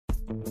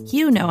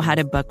You know how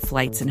to book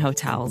flights and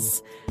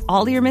hotels.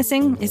 All you're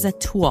missing is a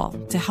tool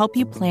to help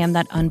you plan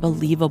that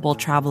unbelievable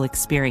travel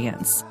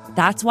experience.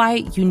 That's why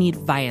you need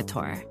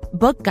Viator.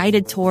 Book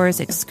guided tours,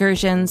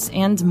 excursions,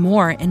 and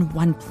more in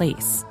one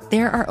place.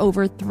 There are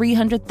over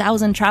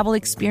 300,000 travel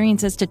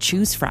experiences to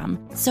choose from,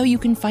 so you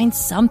can find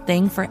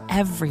something for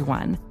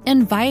everyone.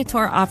 And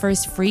Viator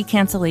offers free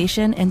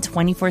cancellation and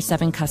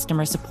 24/7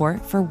 customer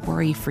support for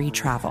worry-free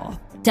travel.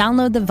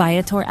 Download the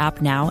Viator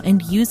app now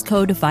and use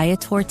code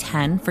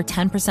Viator10 for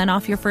 10%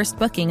 off your first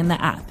booking in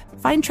the app.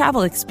 Find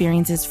travel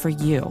experiences for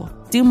you.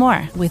 Do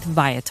more with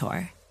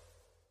Viator.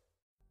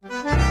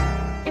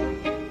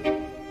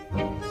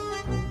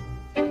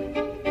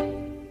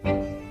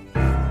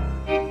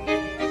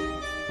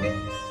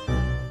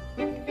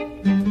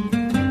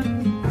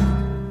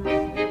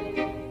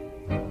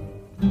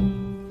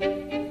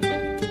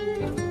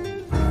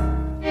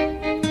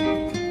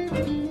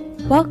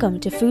 Welcome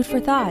to Food for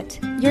Thought.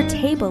 Your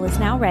table is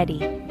now ready.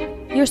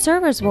 Your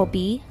servers will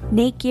be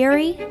Nate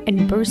Geary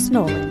and Bruce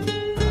Nolan.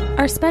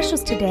 Our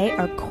specials today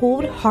are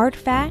cold, hard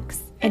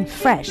facts and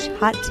fresh,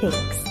 hot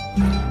takes.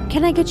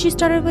 Can I get you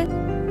started with...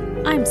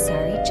 I'm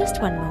sorry,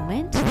 just one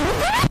moment.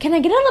 Can I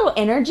get a little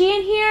energy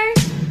in here?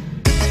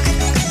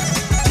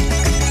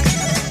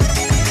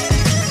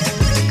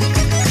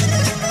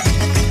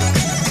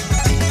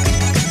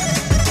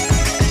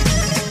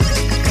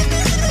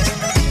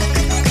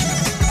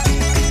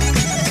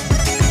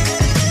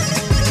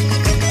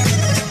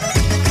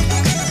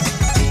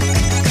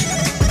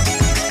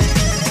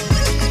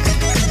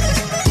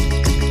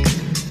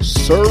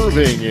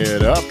 Serving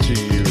it up to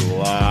you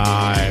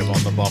live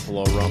on the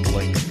Buffalo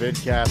Rumblings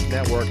Vidcast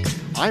Network.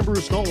 I'm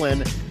Bruce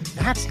Nolan.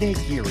 That's Nate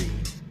Geary.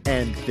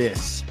 And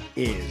this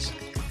is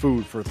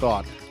Food for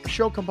Thought, a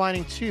show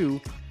combining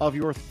two of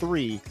your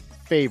three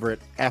favorite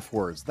F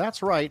words.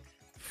 That's right,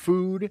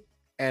 food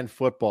and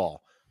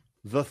football.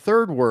 The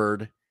third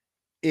word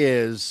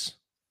is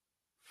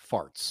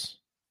farts.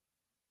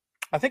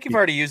 I think you've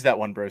already used that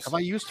one, Bruce. Have I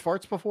used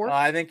farts before?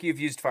 I think you've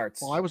used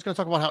farts. Well, I was going to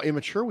talk about how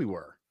immature we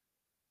were.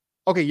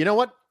 Okay, you know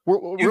what?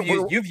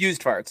 You've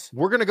used farts.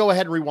 We're going to go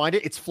ahead and rewind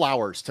it. It's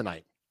flowers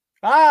tonight.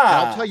 And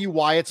I'll tell you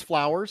why it's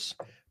flowers.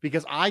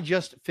 Because I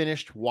just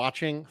finished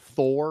watching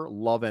Thor: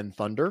 Love and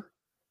Thunder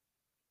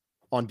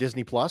on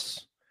Disney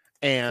Plus,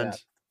 and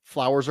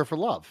flowers are for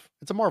love.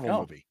 It's a Marvel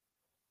movie,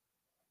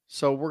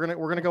 so we're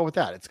gonna go with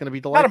that. It's gonna be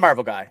delightful. Not a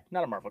Marvel guy.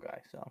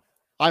 So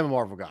I'm a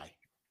Marvel guy.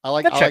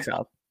 I checks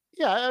out.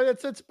 Yeah,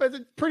 it's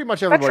pretty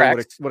much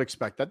everybody would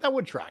expect that. That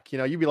would track. You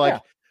know, you'd be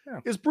like,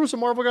 is Bruce a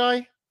Marvel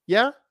guy?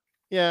 Yeah.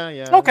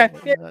 Okay,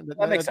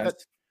 that makes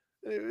sense.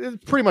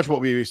 It's pretty much what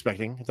we were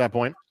expecting at that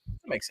point.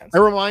 That makes sense. A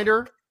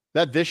reminder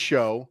that this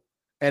show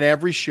and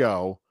every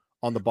show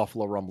on the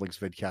Buffalo Rumblings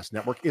Vidcast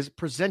Network is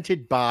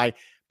presented by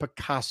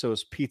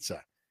Picasso's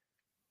Pizza.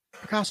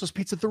 Picasso's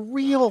Pizza, the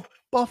real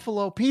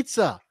Buffalo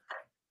pizza.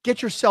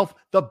 Get yourself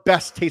the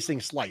best tasting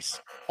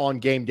slice on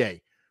game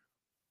day.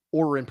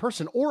 Order in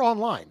person or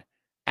online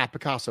at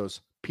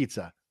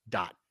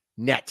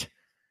picassospizza.net.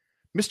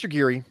 Mr.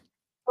 Geary.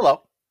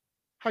 Hello.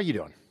 How are you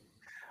doing?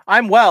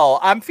 I'm well.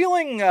 I'm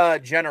feeling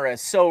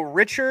generous. So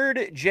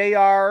Richard,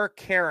 JR,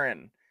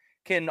 Karen,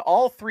 can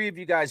all three of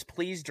you guys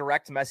please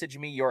direct message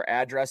me your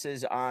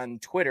addresses on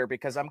Twitter,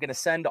 because I'm going to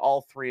send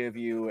all three of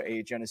you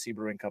a Genesee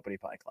Brewing Company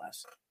pie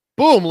glass.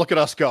 Boom. Look at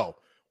us go.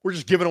 We're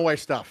just giving away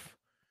stuff.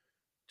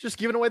 Just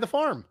giving away the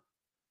farm.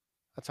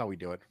 That's how we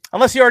do it.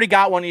 Unless you already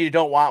got one and you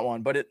don't want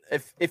one. But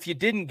if you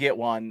didn't get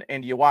one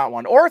and you want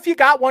one, or if you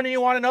got one and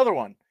you want another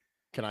one.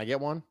 Can I get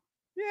one?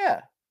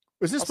 Yeah.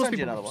 Is this supposed to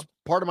be another one?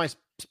 Part of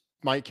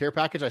my care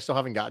package I still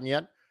haven't gotten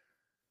yet?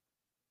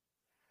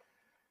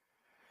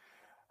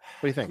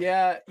 What do you think?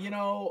 Yeah,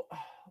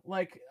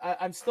 like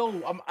I'm still.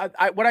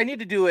 What I need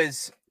to do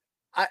is,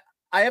 I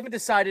haven't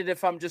decided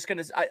if I'm just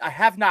gonna. I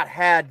have not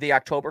had the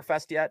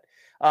Oktoberfest yet.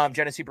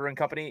 Genesee Brewing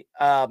Company.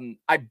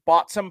 I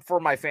bought some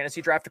for my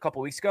fantasy draft a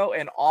couple weeks ago,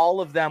 and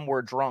all of them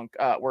were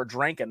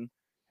drinking.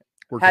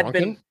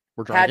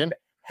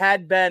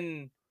 Had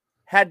been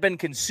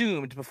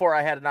consumed before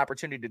I had an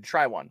opportunity to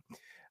try one.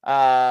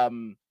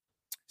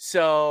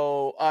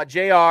 So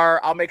JR,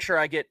 I'll make sure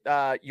I get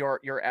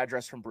your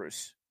address from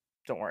Bruce.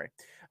 Don't worry.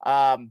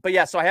 But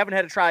yeah, so I haven't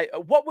had to try.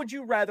 What would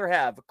you rather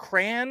have?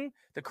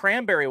 The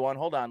cranberry one.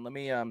 Hold on. Let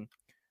me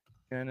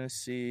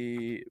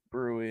Genesee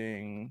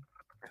Brewing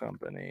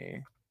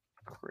Company.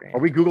 Are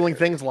we Googling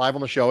things live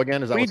on the show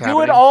again? Is that what's happening?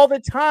 We do it all the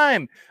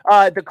time.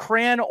 The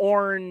cran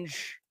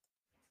orange.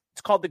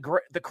 It's called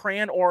the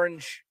cran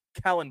orange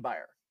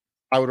Kellenbayer.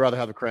 I would rather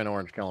have the cran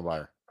orange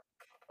Kellenbayer.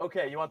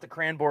 Okay, you want the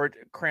cran orange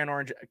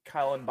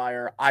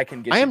Kellenbayer? I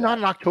can get. I am not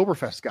an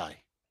Oktoberfest guy.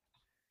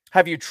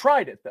 Have you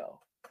tried it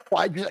though?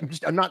 Well,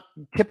 I'm not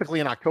typically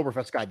an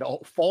Oktoberfest guy. The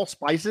fall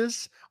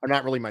spices are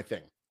not really my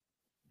thing.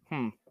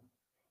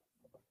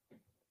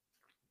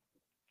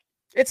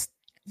 It's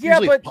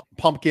usually but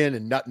pumpkin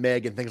and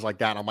nutmeg and things like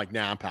that. I'm like,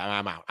 nah,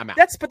 I'm out.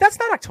 That's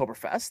not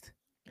Oktoberfest.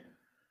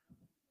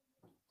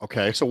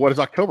 Okay, so what is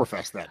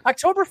Oktoberfest then?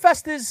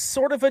 Oktoberfest is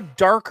sort of a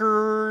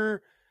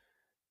darker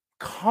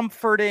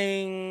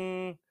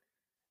comforting,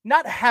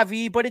 not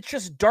heavy, but it's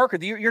just darker.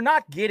 You're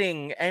not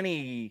getting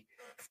any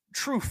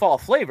true fall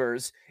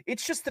flavors.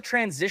 It's just the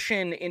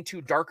transition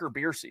into darker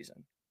beer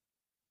season.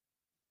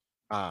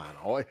 I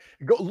don't know.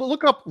 Go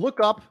look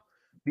up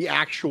the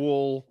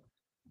actual,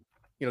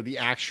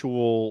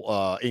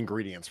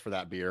 ingredients for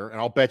that beer,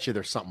 and I'll bet you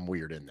there's something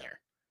weird in there.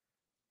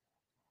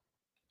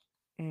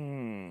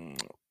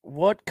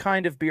 What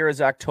kind of beer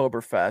is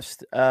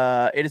Oktoberfest?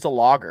 It is a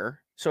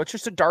lager, so it's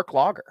just a dark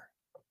lager.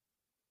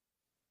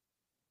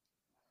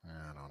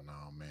 I don't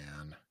know,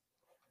 man.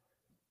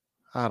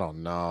 I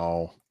don't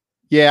know.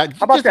 Yeah,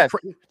 how about that?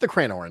 The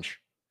Cran Orange.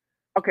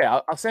 Okay,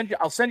 I'll send you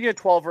a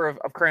 12er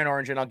of Cran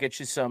Orange, and I'll get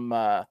you some.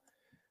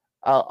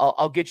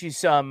 I'll get you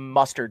some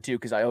mustard too,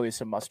 because I owe you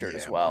some mustard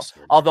as well.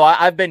 Mustard. Although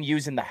I've been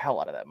using the hell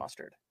out of that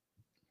mustard.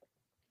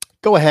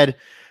 Go ahead,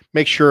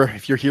 make sure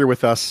if you're here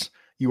with us,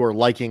 you are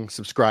liking,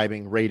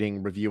 subscribing,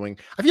 rating, reviewing.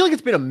 I feel like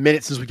it's been a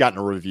minute since we got in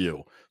a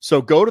review.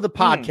 So go to the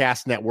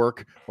podcast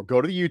network or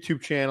go to the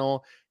YouTube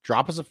channel,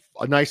 drop us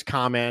a nice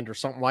comment or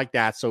something like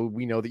that, so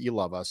we know that you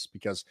love us,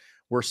 because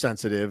we're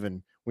sensitive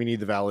and we need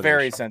the validation.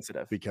 Very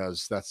sensitive.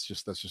 Because that's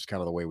just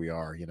kind of the way we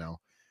are,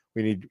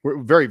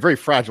 We're very, very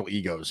fragile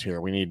egos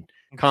here. We need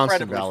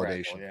constant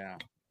validation. Fragile, yeah.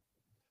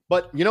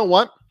 But you know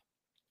what?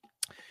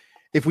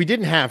 If we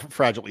didn't have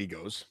fragile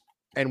egos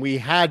and we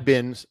had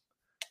been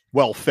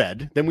well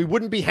fed, then we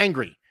wouldn't be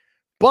hangry.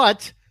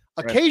 But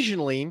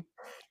occasionally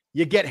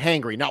you get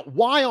hangry. Now,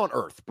 why on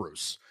earth,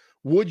 Bruce,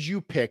 would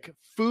you pick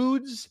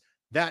foods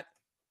that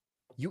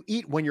you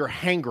eat when you're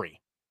hangry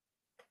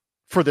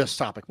for this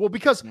topic? Well,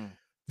 because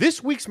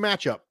this week's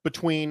matchup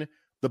between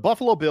the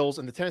Buffalo Bills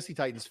and the Tennessee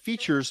Titans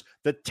features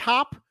the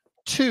top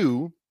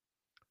 2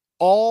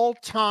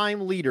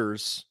 all-time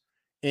leaders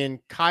in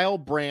Kyle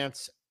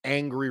Brandt's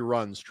Angry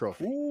Runs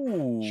trophy.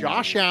 Ooh.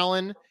 Josh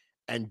Allen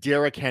and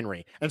Derrick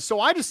Henry. And so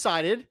I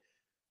decided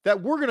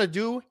that we're going to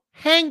do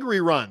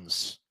hangry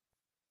runs.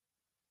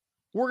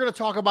 We're going to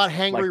talk about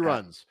hangry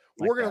runs.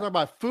 We're going to talk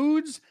about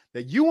foods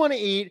that you want to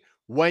eat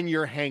when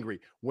you're hangry,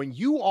 when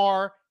you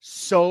are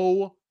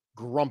so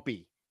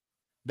grumpy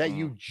that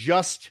you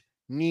just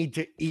need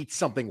to eat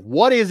something.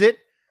 What is it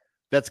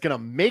that's going to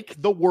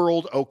make the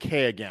world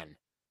okay again?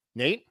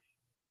 Nate?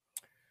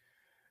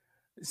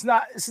 It's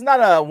not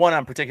a one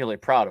I'm particularly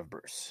proud of,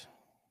 Bruce.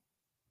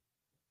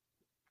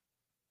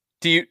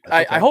 Do you?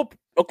 Okay. I hope.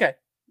 Okay.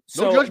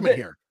 So no judgment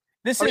here.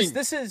 This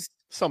is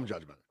some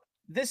judgment.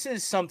 This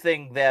is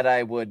something that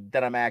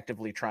I'm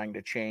actively trying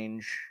to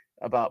change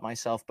about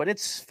myself, but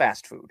it's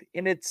fast food,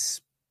 and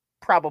it's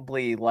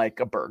probably like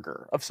a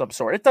burger of some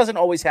sort. It doesn't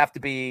always have to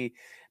be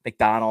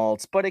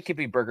McDonald's, but it could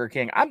be Burger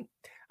King.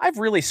 I've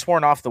really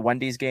sworn off the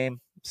Wendy's game.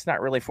 It's not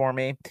really for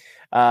me.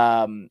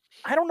 I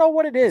don't know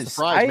what it is.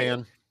 Surprise,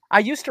 man. I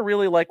used to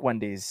really like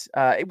Wendy's.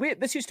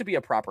 This used to be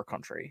a proper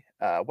country.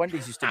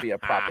 Wendy's used to be a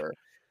proper.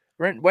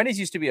 Wendy's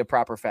used to be a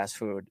proper fast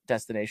food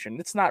destination.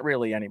 It's not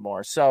really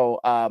anymore. So,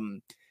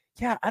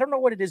 yeah, I don't know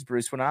what it is,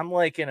 Bruce. When I'm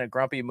like in a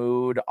grumpy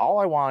mood, all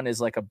I want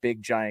is like a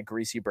big, giant,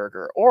 greasy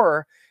burger,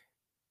 or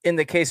in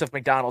the case of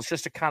McDonald's,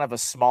 just a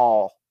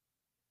small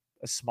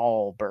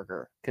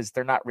burger, because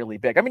they're not really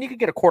big. I mean, you could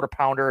get a quarter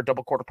pounder, a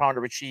double quarter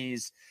pounder with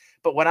cheese,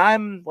 but when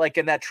I'm like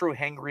in that true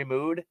hangry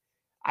mood,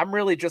 I'm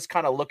really just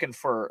kind of looking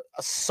for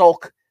a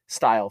sulk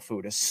style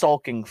food, a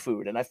sulking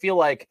food. And I feel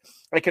like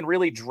I can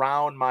really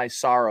drown my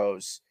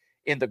sorrows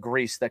in the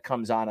grease that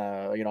comes on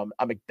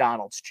a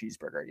McDonald's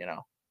cheeseburger,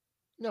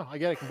 No, I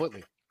get it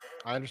completely.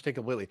 I understand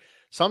completely.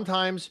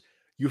 Sometimes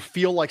you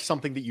feel like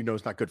something that you know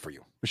is not good for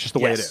you. It's just the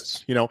way it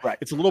is. Right.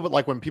 It's a little bit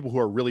like when people who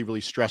are really,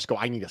 really stressed go,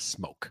 I need a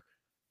smoke.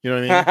 You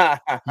know what I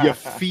mean? You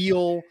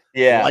feel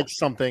like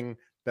something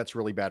that's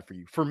really bad for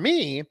you. For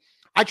me,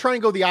 I try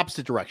and go the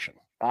opposite direction.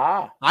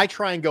 I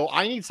try and go,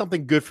 I need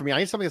something good for me. I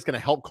need something that's going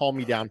to help calm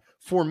me down.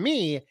 For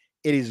me,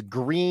 it is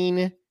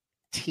green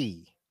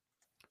tea.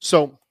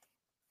 So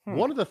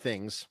one of the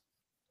things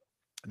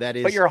that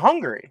is... But you're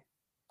hungry.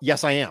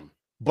 Yes, I am.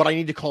 But I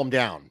need to calm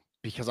down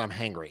because I'm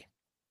hangry.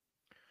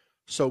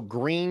 So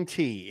green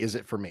tea is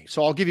it for me.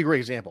 So I'll give you a great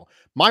example.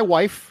 My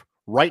wife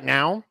right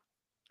now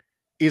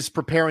is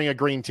preparing a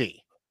green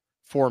tea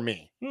for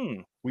me.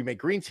 We make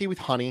green tea with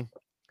honey,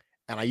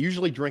 and I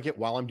usually drink it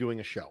while I'm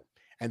doing a show.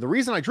 And the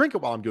reason I drink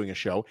it while I'm doing a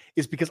show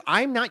is because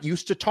I'm not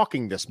used to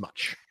talking this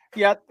much.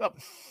 Yeah.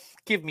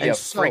 Give me a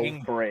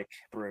frigging break,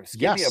 Bruce.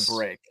 Give me a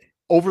break.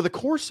 Over the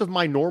course of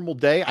my normal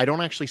day, I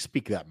don't actually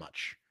speak that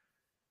much.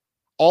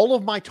 All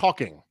of my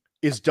talking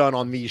is done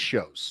on these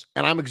shows,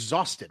 and I'm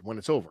exhausted when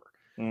it's over.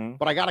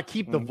 But I got to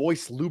keep the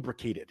voice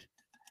lubricated.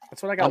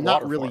 That's what I got. I'm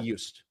not really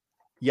used.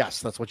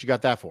 Yes, that's what you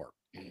got that for.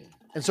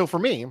 And so for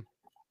me,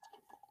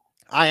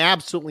 I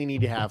absolutely need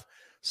to have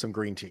some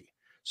green tea.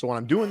 So when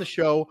I'm doing the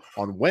show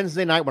on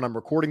Wednesday night, when I'm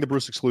recording the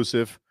Bruce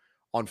exclusive,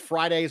 on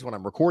Fridays, when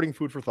I'm recording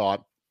Food for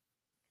Thought,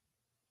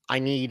 I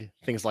need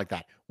things like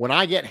that. When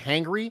I get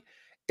hangry,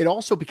 it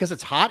also, because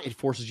it's hot, it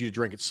forces you to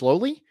drink it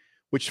slowly,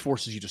 which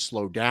forces you to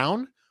slow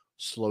down,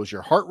 slows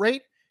your heart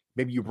rate.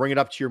 Maybe you bring it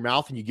up to your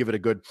mouth and you give it a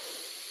good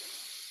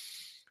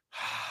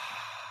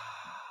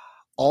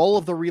all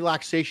of the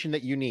relaxation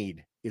that you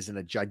need is in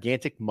a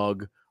gigantic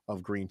mug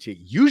of green tea.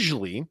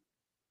 Usually,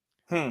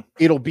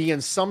 it'll be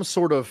in some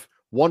sort of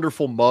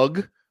wonderful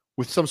mug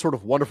with some sort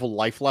of wonderful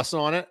life lesson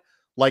on it.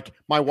 Like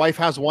my wife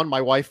has one.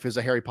 My wife is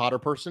a Harry Potter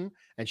person,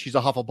 and she's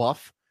a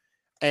Hufflepuff.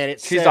 And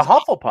she's a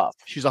Hufflepuff.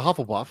 She's a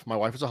Hufflepuff. My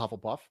wife is a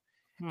Hufflepuff.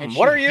 And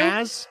what are you?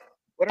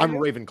 I'm a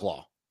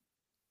Ravenclaw.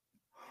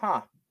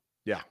 Huh.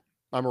 Yeah,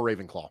 I'm a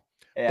Ravenclaw.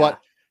 Yeah. But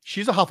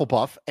she's a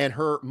Hufflepuff, and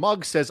her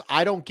mug says,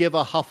 "I don't give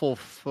a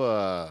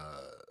Hufflepuff."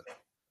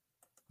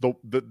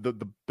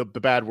 The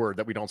bad word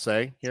that we don't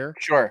say here.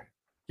 Sure.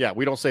 Yeah,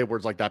 we don't say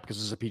words like that because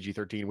this is a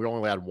PG-13. We only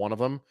allowed one of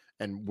them,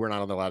 and we're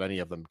not allowed any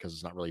of them because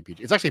it's not really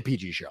PG. It's actually a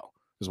PG show,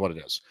 is what it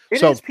is.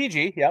 It is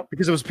PG, yep.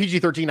 Because it was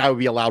PG-13, I would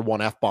be allowed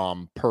one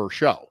F-bomb per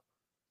show.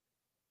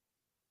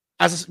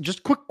 As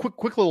just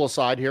quick little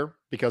aside here,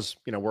 because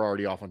we're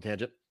already off on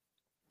tangent.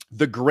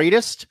 The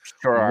greatest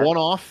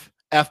one-off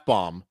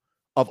F-bomb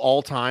of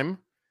all time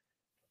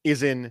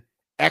is in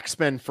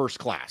X-Men First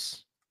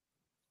Class.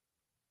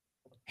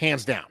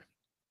 Hands down.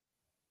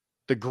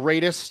 The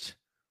greatest,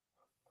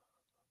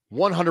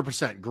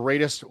 100%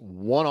 greatest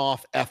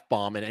one-off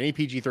F-bomb in any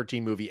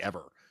PG-13 movie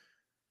ever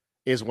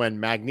is when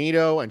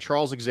Magneto and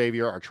Charles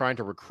Xavier are trying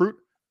to recruit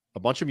a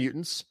bunch of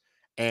mutants,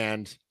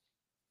 and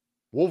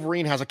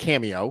Wolverine has a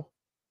cameo,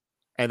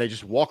 and they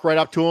just walk right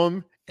up to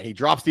him, and he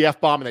drops the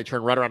F-bomb, and they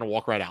turn right around and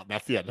walk right out. And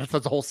that's the end. That's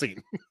the whole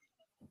scene.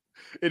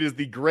 It is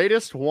the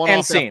greatest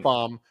one-off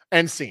F-bomb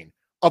and scene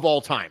of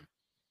all time.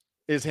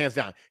 It is hands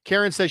down.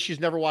 Karen says she's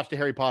never watched a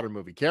Harry Potter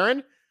movie.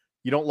 Karen,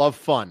 you don't love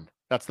fun.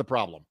 That's the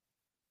problem.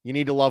 You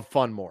need to love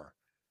fun more.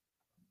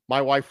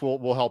 My wife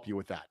will help you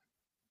with that.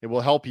 It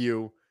will help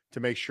you to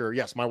make sure.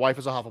 Yes, my wife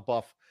is a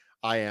Hufflepuff.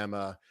 I am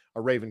a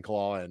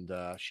Ravenclaw,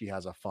 and she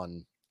has a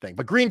fun thing.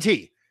 But green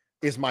tea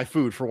is my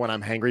food for when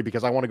I'm hangry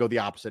because I want to go the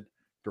opposite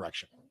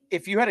direction.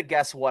 If you had to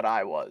guess what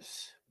I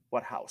was,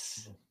 what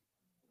house?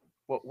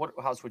 What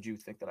house would you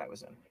think that I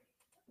was in?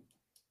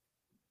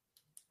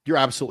 You're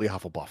absolutely a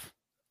Hufflepuff.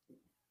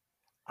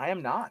 I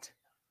am not.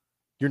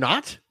 You're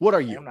not? What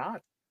are you? I am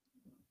not.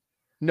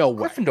 No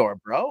way.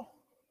 Gryffindor, bro.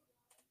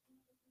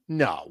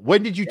 No.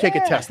 When did you take a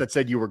test that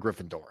said you were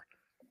Gryffindor?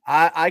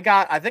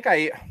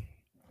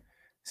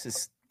 This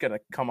is going to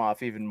come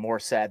off even more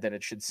sad than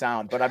it should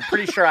sound, but I'm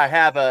pretty sure I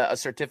have a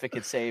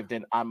certificate saved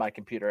on my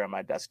computer on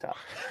my desktop.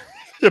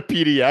 A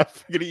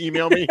PDF? You're going to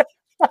email me?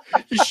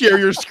 You share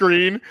your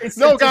screen?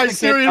 No, guys,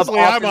 seriously,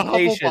 I'm a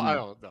Hufflepuff. I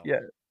don't know. Yeah.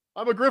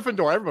 I'm a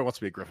Gryffindor. Everybody wants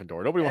to be a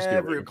Gryffindor. Nobody wants to be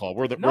a Ravenclaw.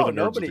 We're the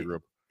nerds of the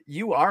group.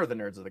 You are the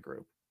nerds of the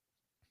group.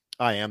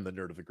 I am the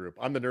nerd of the group.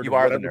 I'm the nerd. You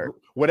are the nerd.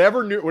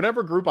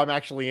 Whatever group I'm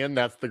actually in,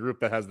 that's the group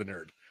that has the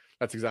nerd.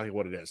 That's exactly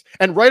what it is.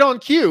 And right on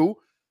cue,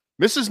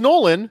 Mrs.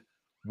 Nolan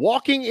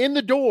walking in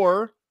the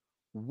door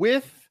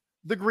with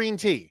the green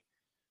tea.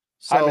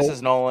 So, hi,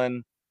 Mrs.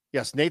 Nolan.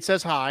 Yes, Nate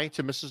says hi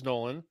to Mrs.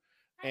 Nolan,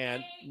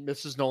 and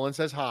Mrs. Nolan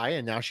says hi,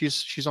 and now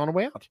she's on her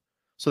way out.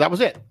 So that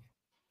was it.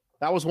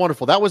 That was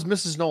wonderful. That was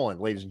Mrs. Nolan,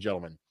 ladies and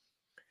gentlemen.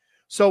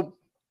 So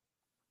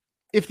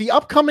if the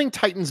upcoming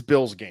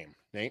Titans-Bills game,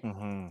 Nate,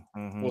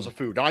 was a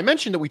food. Now, I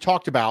mentioned that we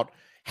talked about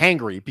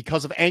hangry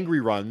because of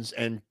angry runs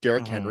and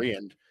Derrick Henry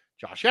and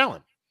Josh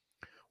Allen.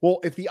 Well,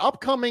 if the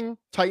upcoming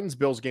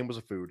Titans-Bills game was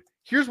a food,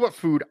 here's what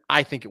food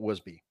I think it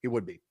would be. It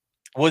would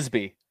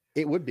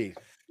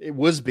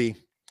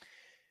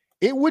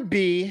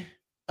be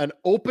an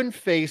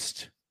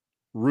open-faced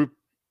root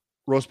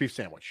roast beef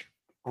sandwich.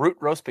 Root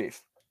roast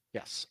beef.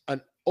 Yes, an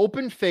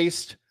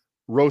open-faced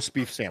roast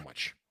beef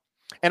sandwich.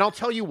 And I'll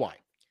tell you why.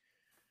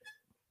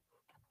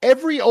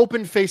 Every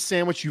open-faced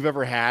sandwich you've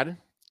ever had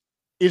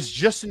is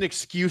just an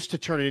excuse to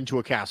turn it into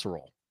a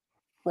casserole,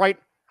 right?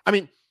 I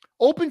mean,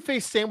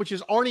 open-faced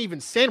sandwiches aren't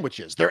even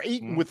sandwiches. They're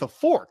eaten with a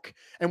fork.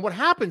 And what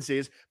happens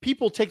is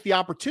people take the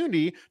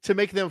opportunity to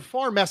make them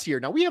far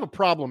messier. Now, we have a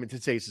problem in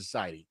today's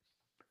society.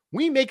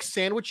 We make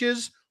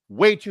sandwiches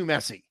way too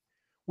messy.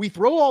 We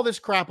throw all this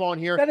crap on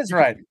here. That is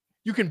right.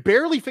 You can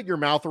barely fit your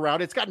mouth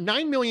around it. It's got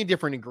 9 million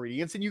different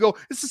ingredients, and you go,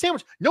 it's a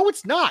sandwich. No,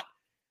 it's not.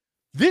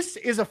 This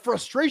is a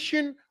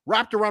frustration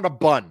wrapped around a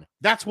bun.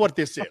 That's what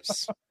this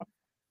is.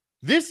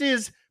 This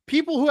is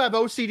people who have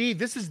OCD.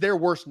 This is their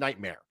worst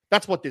nightmare.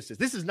 That's what this is.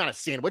 This is not a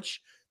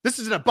sandwich. This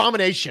is an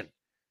abomination.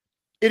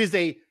 It is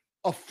an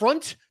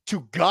affront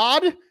to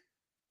God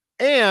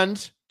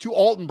and to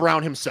Alton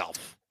Brown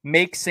himself.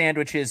 Make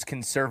sandwiches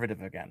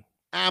conservative again.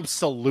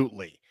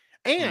 Absolutely.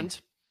 And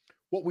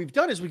what we've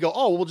done is we go,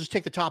 we'll just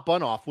take the top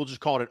bun off. We'll just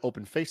call it an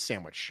open-faced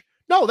sandwich.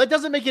 No, that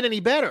doesn't make it any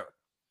better.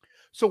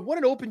 So what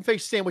an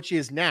open-faced sandwich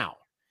is now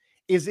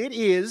is it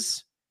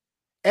is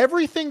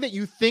everything that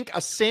you think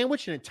a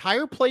sandwich, an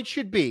entire plate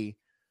should be,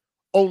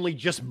 only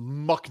just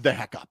muck the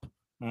heck up,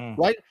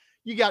 right?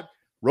 You got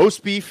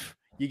roast beef,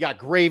 you got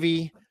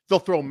gravy. They'll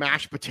throw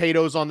mashed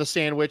potatoes on the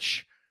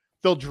sandwich.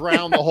 They'll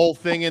drown the whole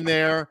thing in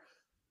there,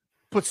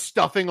 put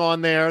stuffing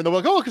on there. And they're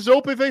like, because it's an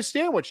open-faced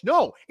sandwich.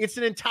 No, it's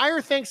an entire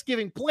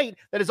Thanksgiving plate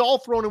that is all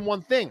thrown in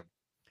one thing.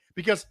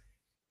 Because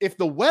if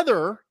the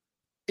weather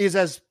is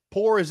as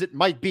poor as it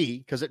might be,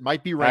 because it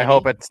might be rainy. I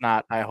hope it's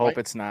not.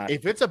 It's not.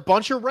 If it's a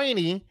bunch of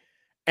rainy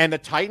and the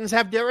Titans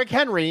have Derrick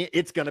Henry,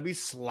 it's going to be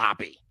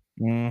sloppy.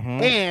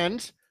 Mm-hmm.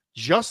 And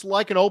just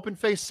like an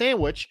open-faced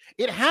sandwich,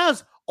 it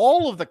has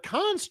all of the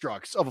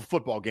constructs of a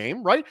football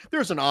game, right?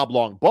 There's an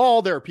oblong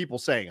ball. There are people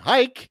saying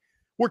hike.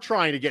 We're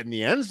trying to get in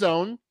the end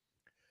zone,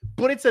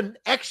 but it's an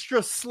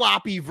extra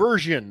sloppy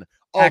version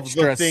of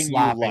the thing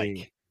you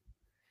like.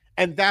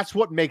 And that's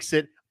what makes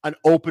it an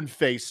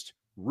open-faced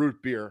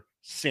root beer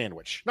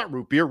sandwich. Not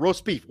root beer,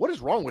 roast beef. What is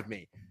wrong with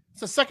me? It's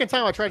the second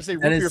time I tried to say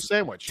root beer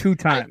sandwich. 2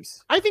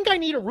 times. I think I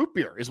need a root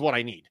beer is what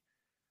I need.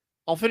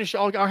 I'll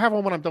have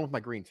one when I'm done with my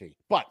green tea.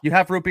 But you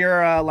have root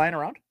beer lying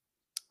around?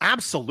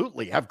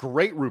 Absolutely. I have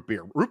great root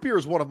beer. Root beer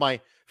is one of my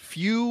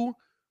few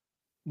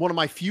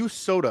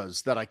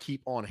sodas that I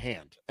keep on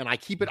hand. And I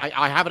keep it,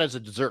 I have it as a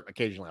dessert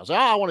occasionally. I was like,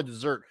 I want a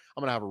dessert.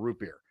 I'm gonna have a root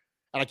beer.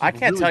 And I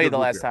can't tell you the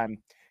last time.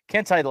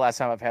 Can't tell you the last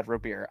time I've had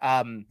root beer.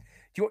 Can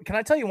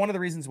I tell you one of the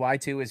reasons why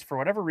too is for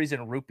whatever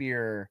reason root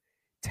beer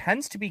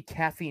tends to be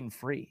caffeine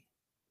free.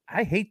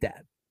 I hate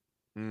that.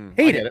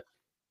 Hate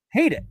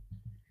it.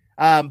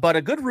 But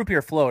a good root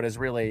beer float is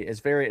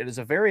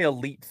a very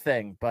elite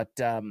thing. But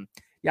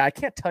yeah, I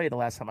can't tell you the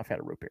last time I've had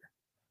a root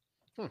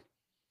beer.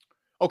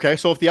 Okay,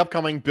 so if the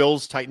upcoming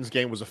Bills-Titans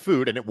game was a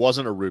food and it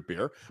wasn't a root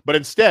beer, but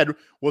instead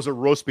was a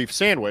roast beef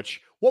sandwich,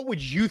 what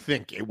would you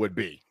think it would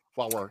be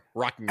while we're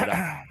rocking it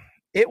up?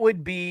 It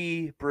would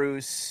be,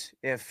 Bruce,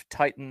 if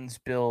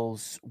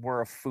Titans-Bills were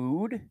a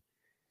food,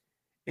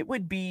 it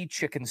would be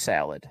chicken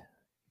salad.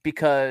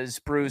 Because,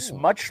 Bruce,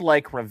 much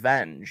like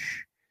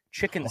revenge,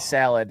 chicken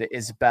salad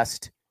is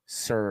best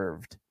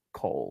served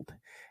cold.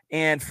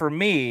 And for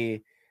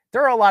me,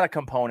 there are a lot of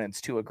components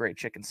to a great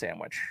chicken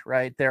sandwich,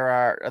 right?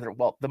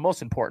 The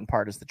most important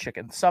part is the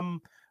chicken.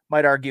 Some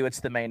might argue it's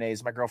the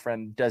mayonnaise. My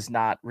girlfriend does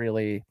not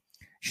really.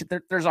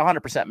 There's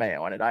 100%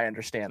 mayo in it. I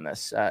understand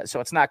this. So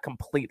it's not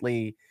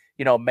completely,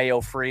 mayo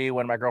free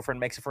when my girlfriend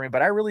makes it for me.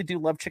 But I really do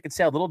love chicken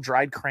salad. Little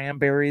dried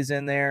cranberries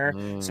in there,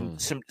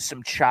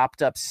 some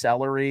chopped up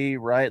celery,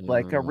 right?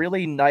 Like a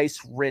really nice,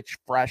 rich,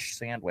 fresh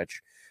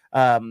sandwich.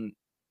 And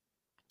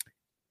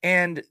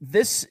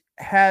this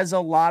has a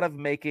lot of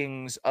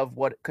makings of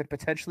what could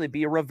potentially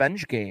be a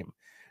revenge game,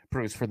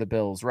 Bruce, for the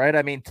Bills, right?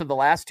 I mean, to the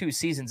last 2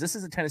 seasons, this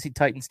is a Tennessee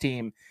Titans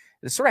team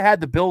that sort of had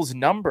the Bills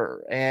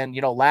number. And,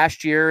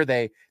 last year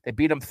they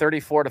beat them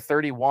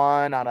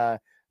 34-31 on a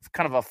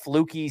kind of a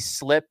fluky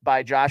slip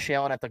by Josh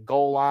Allen at the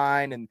goal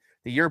line. And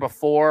the year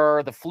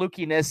before, the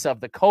flukiness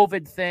of the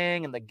COVID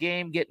thing and the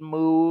game getting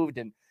moved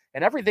and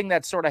everything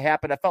that sort of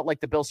happened. I felt like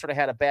the Bills sort of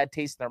had a bad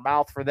taste in their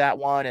mouth for that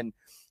one.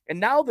 And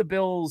now the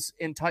Bills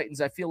and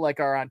Titans, I feel like,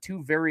 are on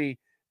 2 very,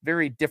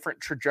 very different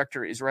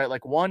trajectories, right?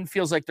 Like one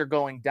feels like they're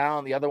going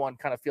down. The other one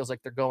kind of feels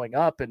like they're going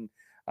up. And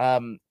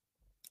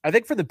I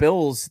think for the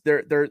Bills,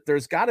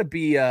 there's got to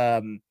be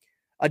a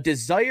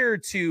desire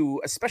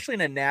to, especially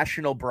in a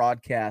national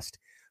broadcast,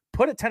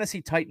 put a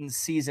Tennessee Titans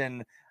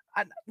season.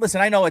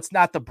 Listen, I know it's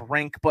not the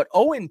brink, but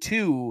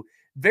 0-2,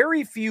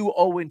 very few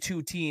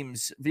 0-2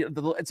 teams.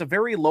 It's a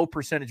very low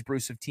percentage,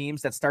 Bruce, of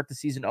teams that start the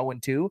season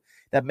 0-2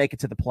 that make it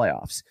to the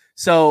playoffs.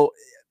 So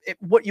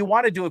what you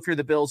want to do if you're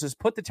the Bills is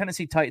put the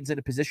Tennessee Titans in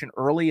a position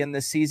early in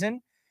this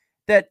season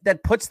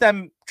that puts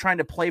them trying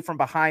to play from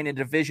behind in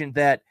a division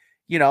that,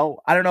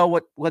 I don't know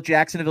what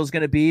Jacksonville is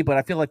going to be, but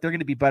I feel like they're going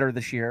to be better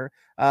this year.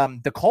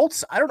 The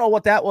Colts, I don't know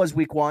what that was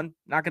week 1,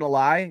 not going to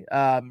lie,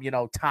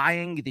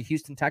 tying the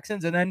Houston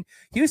Texans. And then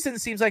Houston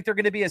seems like they're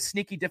going to be a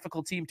sneaky,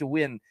 difficult team to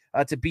win,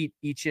 to beat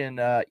each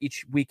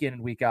week in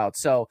and week out.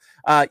 So,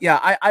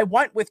 I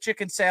went with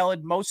chicken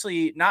salad,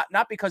 mostly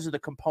not because of the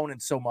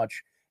components so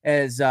much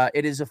as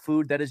it is a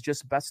food that is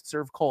just best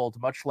served cold,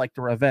 much like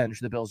the revenge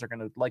the Bills are going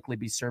to likely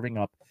be serving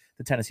up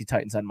the Tennessee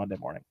Titans on Monday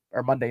morning,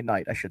 or Monday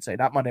night, I should say,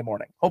 not Monday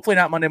morning. Hopefully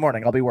not Monday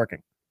morning. I'll be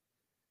working.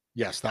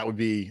 Yes, that would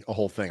be a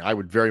whole thing. I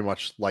would very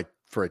much like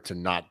for it to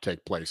not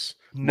take place.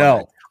 No.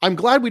 Monday. I'm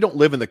glad we don't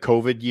live in the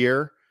COVID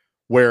year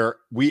where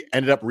we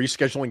ended up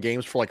rescheduling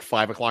games for like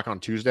 5:00 on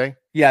Tuesday.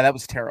 Yeah, that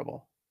was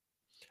terrible.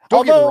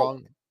 Don't get me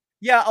wrong.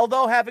 Yeah,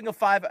 although having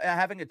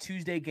a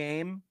Tuesday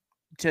game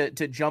to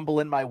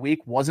jumble in my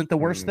week wasn't the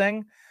worst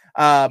thing.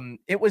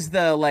 It was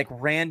the like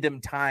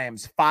random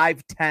times,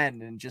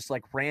 5-10, and just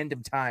like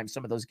random times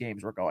some of those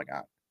games were going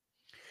on.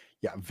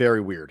 Yeah,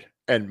 very weird.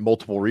 And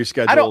multiple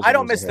reschedules. I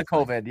don't miss the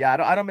COVID. Yeah,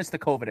 I don't miss the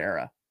COVID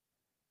era.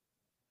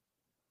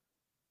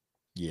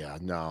 Yeah,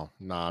 no,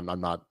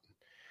 I'm not.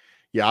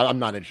 Yeah, I'm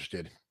not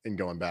interested in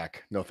going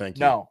back. No, thank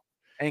you. No,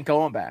 ain't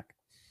going back.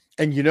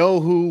 And you know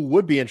who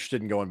would be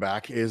interested in going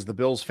back is the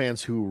Bills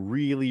fans who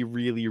really,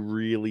 really,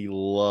 really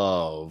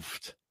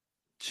loved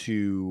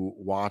to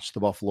watch the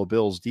Buffalo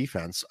Bills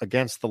defense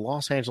against the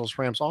Los Angeles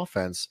Rams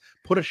offense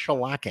put a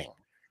shellacking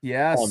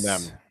on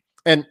them.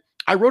 And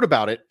I wrote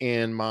about it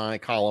in my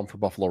column for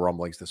Buffalo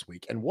Rumblings this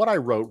week. And what I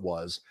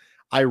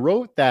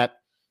wrote that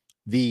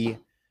the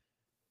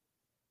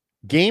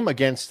game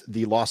against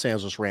the Los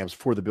Angeles Rams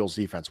for the Bills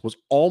defense was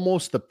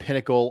almost the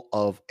pinnacle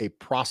of a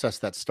process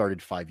that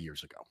started 5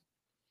 years ago.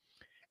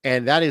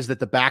 And that is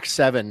that the back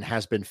seven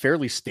has been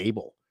fairly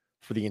stable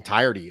for the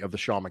entirety of the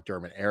Sean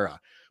McDermott era.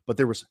 But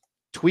there was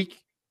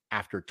tweak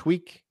after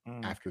tweak,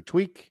 after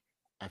tweak,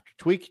 after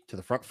tweak to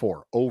the front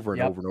four over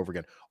and over and over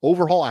again.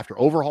 Overhaul after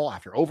overhaul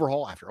after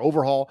overhaul after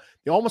overhaul.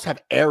 They almost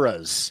have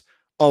eras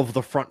of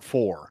the front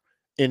four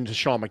into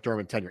Sean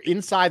McDermott tenure.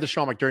 Inside the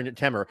Sean McDermott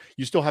tenure,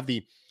 you still have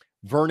the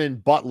Vernon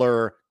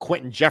Butler,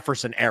 Quentin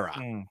Jefferson era,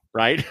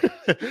 right?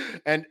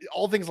 And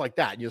all things like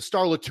that.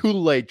 Star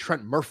Lotulelei,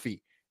 Trent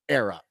Murphy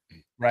era.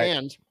 Right.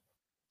 And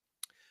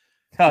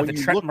the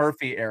Trent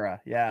Murphy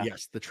era. Yeah.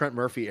 Yes, the Trent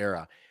Murphy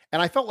era.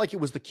 And I felt like it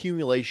was the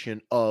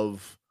accumulation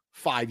of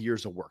 5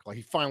 years of work. Like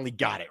he finally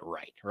got it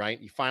right?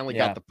 He finally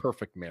got the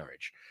perfect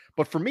marriage.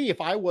 But for me, if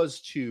I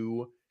was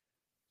to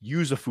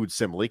use a food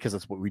simile, because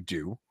that's what we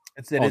do.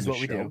 It is what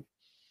we do.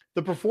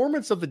 The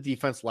performance of the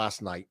defense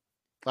last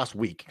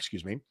week,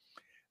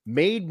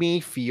 made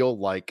me feel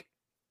like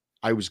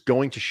I was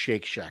going to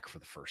Shake Shack for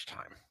the first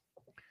time.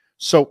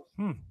 So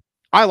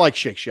I like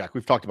Shake Shack.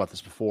 We've talked about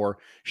this before.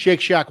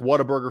 Shake Shack,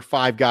 Whataburger,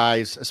 Five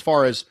Guys. As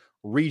far as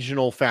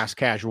regional fast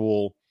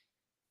casual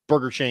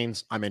burger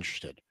chains, I'm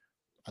interested.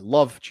 I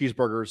love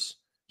cheeseburgers.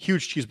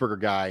 Huge cheeseburger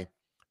guy.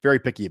 Very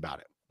picky about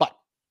it. But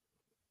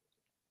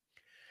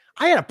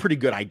I had a pretty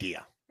good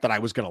idea that I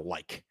was going to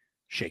like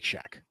Shake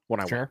Shack when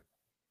I went.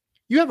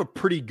 You have a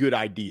pretty good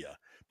idea.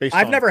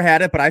 I've never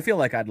had it, but I feel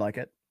like I'd like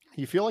it.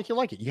 You feel like you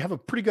like it. You have a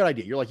pretty good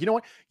idea. You're like, you know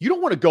what? You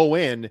don't want to go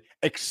in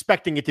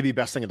expecting it to be the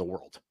best thing in the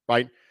world,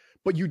 right?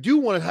 But you do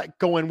want to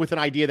go in with an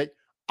idea that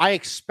I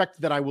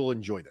expect that I will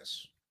enjoy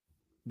this.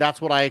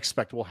 That's what I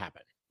expect will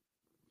happen.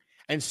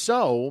 And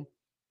so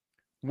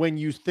when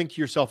you think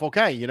to yourself,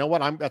 okay, you know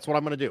what? That's what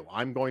I'm going to do.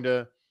 I'm going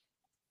to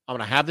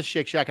have the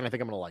Shake Shack and I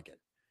think I'm going to like it.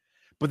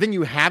 But then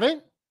you have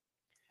it.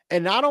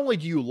 And not only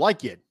do you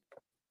like it,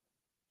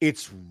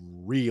 it's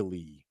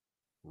really,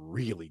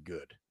 really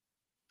good.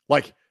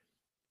 Like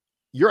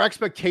your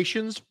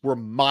expectations were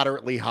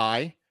moderately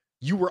high.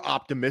 You were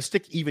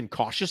optimistic, even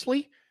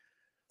cautiously.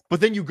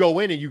 But then you go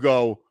in and you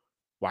go,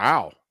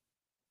 wow,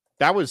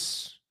 that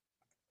was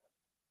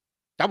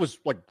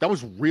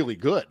really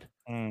good.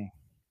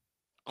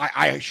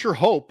 I sure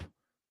hope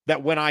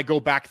that when I go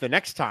back the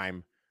next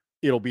time,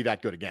 it'll be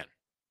that good again.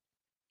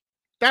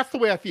 That's the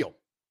way I feel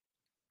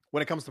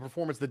when it comes to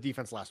performance of the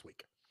defense last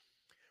week.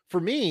 For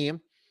me,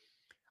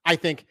 I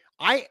think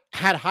I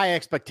had high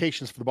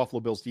expectations for the Buffalo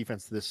Bills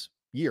defense this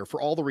year for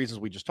all the reasons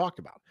we just talked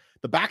about.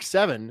 The back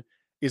seven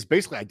is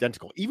basically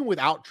identical, even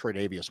without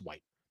Tre'Davious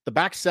White. The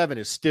back seven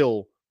is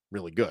still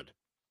really good.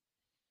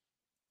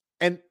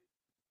 And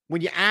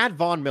when you add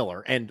Von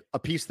Miller and a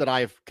piece that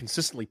I've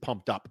consistently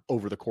pumped up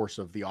over the course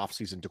of the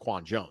offseason,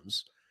 Daquan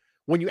Jones,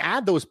 when you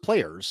add those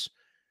players,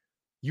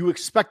 you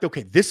expect,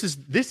 okay, this is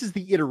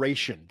the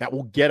iteration that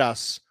will get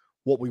us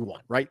what we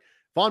want, right?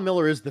 Von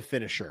Miller is the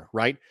finisher,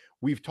 right?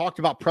 We've talked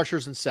about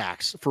pressures and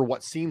sacks for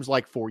what seems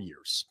like 4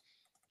 years.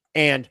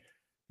 And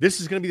this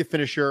is going to be the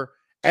finisher.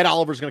 Ed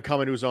Oliver's going to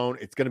come into his own.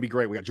 It's going to be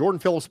great. We got Jordan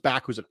Phillips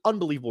back, who's an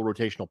unbelievable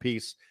rotational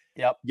piece.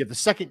 Yep. You have the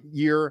second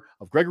year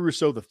of Gregory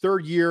Rousseau, the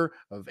third year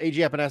of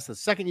A.J. Epinesa, the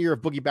second year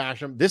of Boogie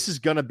Basham. This is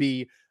going to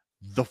be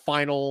the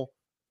final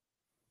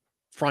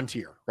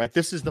frontier, right?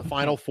 This is the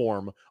final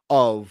form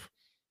of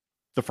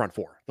the front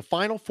four. The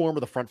final form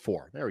of the front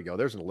four. There we go.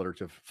 There's an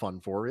alliterative fun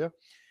for you.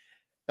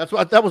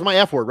 That was my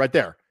F word right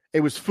there. It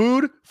was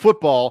food,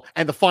 football,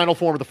 and the final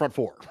form of the front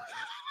four.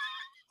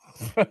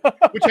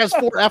 Which has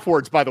 4 F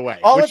words, by the way,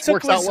 which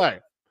works that way.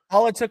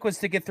 All it took was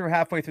to get through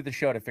halfway through the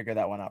show to figure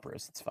that one out,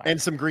 Bruce. It's fine.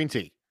 And some green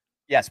tea.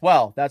 Yes,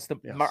 well, that's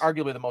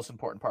arguably the most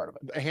important part of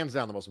it. Hands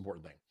down the most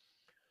important thing.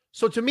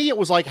 So to me, it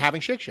was like having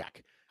Shake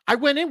Shack. I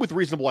went in with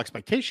reasonable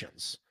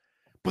expectations.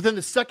 But then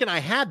the second I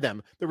had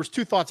them, there was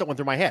 2 thoughts that went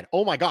through my head.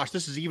 Oh my gosh,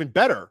 this is even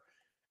better.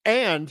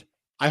 And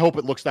I hope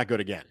it looks that good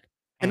again.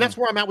 And that's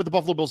where I'm at with the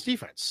Buffalo Bills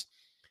defense.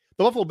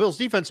 The Buffalo Bills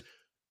defense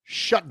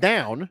shut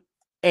down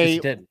a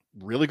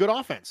really good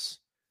offense.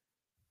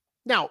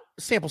 Now,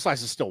 sample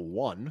size is still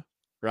 1,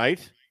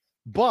 right?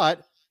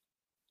 But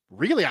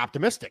really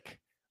optimistic.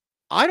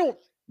 I don't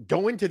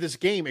go into this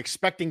game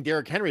expecting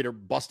Derrick Henry to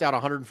bust out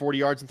 140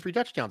 yards and 3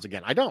 touchdowns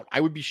again. I don't.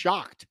 I would be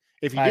shocked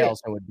if he did. I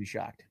also would be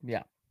shocked.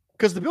 Yeah.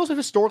 Because the Bills have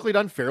historically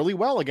done fairly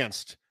well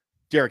against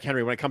Derrick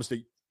Henry when it comes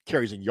to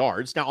carries and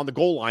yards. Now, on the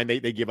goal line, they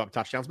give up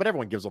touchdowns, but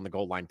everyone gives on the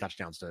goal line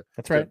touchdowns to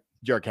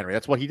Derrick Henry.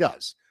 That's what he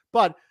does.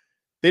 But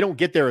they don't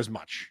get there as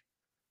much.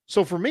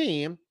 So for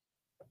me,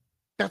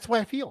 that's why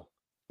I feel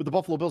with the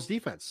Buffalo Bills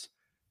defense.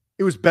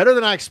 It was better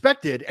than I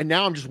expected, and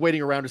now I'm just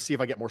waiting around to see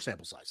if I get more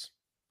sample size.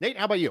 Nate,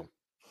 how about you?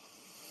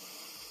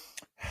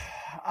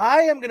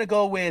 I am going to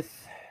go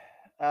with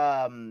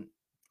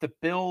the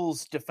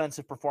Bills'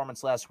 defensive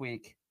performance last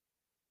week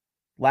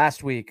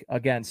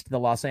against the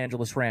Los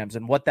Angeles Rams,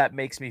 and what that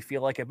makes me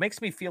feel like. It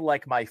makes me feel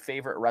like my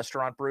favorite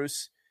restaurant,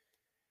 Bruce,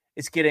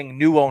 is getting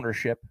new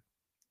ownership.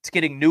 It's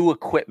getting new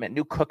equipment,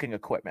 new cooking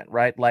equipment,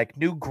 right? Like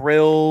new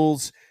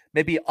grills,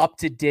 maybe up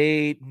to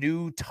date,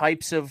 new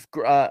types of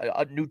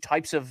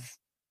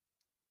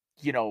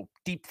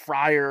deep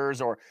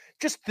fryers, or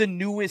just the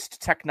newest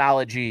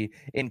technology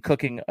in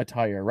cooking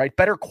attire, right?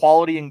 Better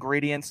quality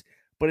ingredients,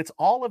 but it's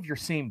all of your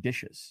same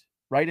dishes,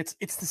 right?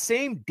 It's the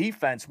same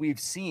defense we've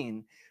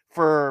seen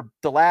for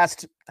the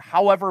last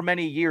however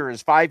many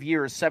years, 5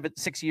 years,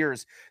 6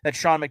 years that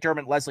Sean McDermott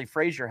and Leslie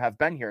Frazier have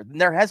been here. And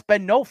there has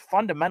been no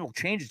fundamental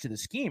changes to the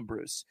scheme,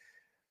 Bruce,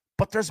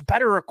 but there's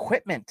better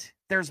equipment.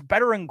 There's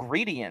better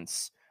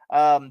ingredients.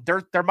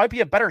 There might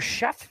be a better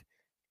chef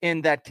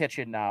in that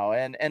kitchen now.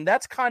 And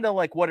that's kind of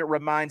like what it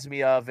reminds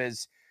me of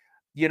is,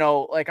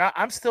 like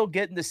I'm still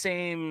getting the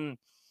same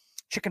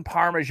chicken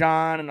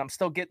Parmesan and I'm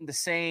still getting the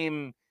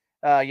same,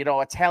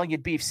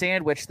 Italian beef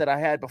sandwich that I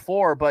had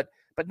before, but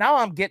now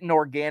I'm getting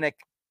organic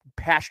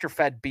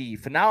pasture-fed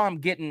beef, and now I'm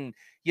getting,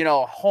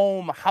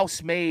 home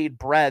house-made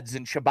breads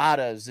and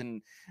ciabattas,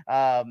 and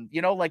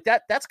like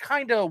that. That's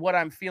kind of what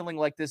I'm feeling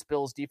like this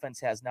Bills defense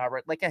has now,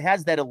 right? Like it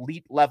has that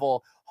elite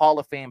level Hall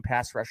of Fame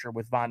pass rusher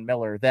with Von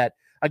Miller. That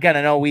again,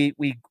 I know we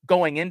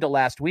going into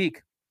last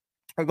week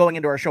or going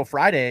into our show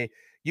Friday,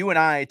 you and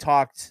I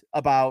talked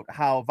about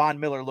how Von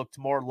Miller looked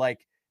more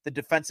like the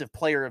defensive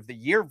player of the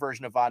year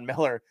version of Von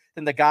Miller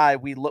than the guy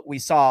we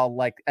saw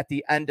like at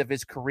the end of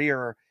his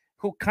career,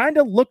 who kind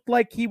of looked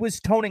like he was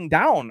toning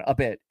down a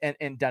bit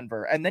in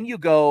Denver. And then you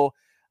go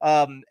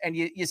and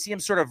you see him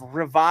sort of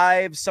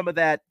revive some of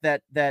that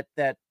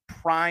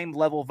prime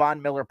level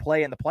Von Miller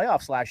play in the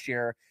playoffs last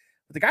year.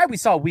 But the guy we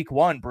saw week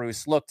 1,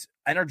 Bruce, looked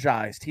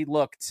energized. He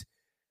looked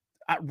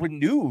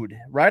renewed,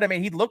 right? I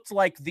mean, he looked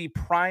like the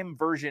prime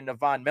version of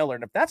Von Miller.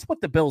 And if that's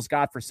what the Bills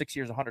got for 6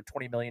 years,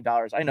 $120 million,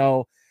 I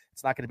know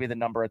it's not going to be the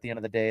number at the end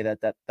of the day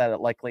that it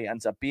likely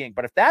ends up being.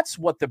 But if that's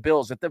what the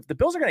Bills, if the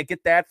Bills are going to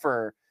get that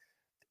for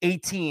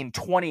 18,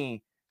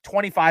 20,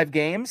 25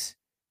 games,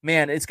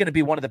 man, it's going to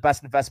be one of the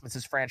best investments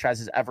this franchise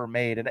has ever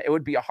made. And it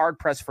would be a hard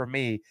press for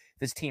me if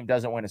this team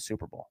doesn't win a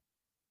Super Bowl.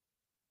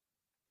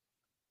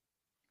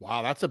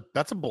 Wow, that's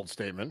a bold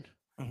statement.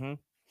 Mm-hmm.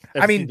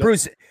 I mean,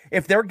 Bruce,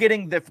 if they're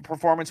getting the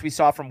performance we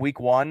saw from week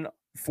 1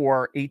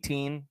 for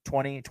 18,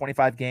 20,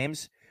 25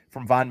 games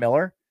from Von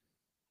Miller,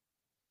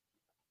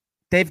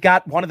 they've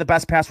got one of the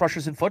best pass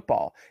rushers in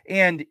football.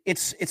 And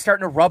it's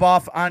starting to rub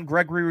off on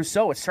Gregory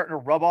Rousseau. It's starting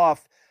to rub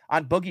off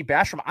on Boogie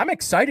Basham. I'm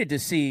excited to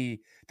see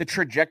the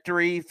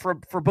trajectory for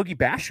Boogie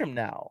Basham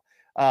now,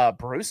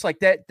 Bruce. Like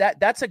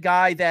that's a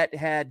guy that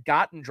had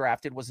gotten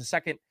drafted, was a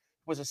second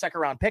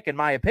round pick, in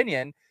my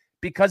opinion,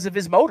 because of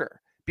his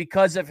motor,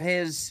 because of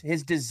his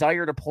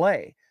desire to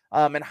play,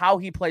 and how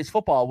he plays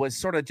football was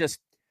sort of just,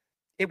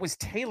 it was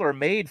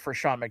tailor-made for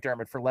Sean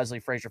McDermott, for Leslie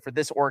Frazier, for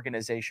this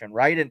organization,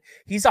 right? And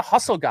he's a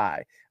hustle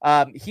guy.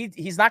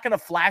 He's not going to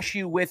flash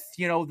you with,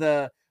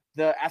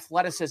 the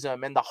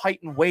athleticism and the height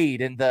and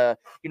weight and the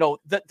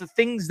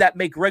things that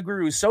make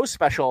Gregory Rousseau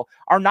special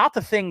are not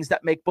the things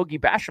that make Boogie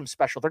Basham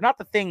special. They're not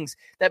the things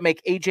that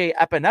make AJ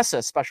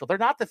Epinesa special. They're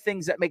not the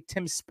things that make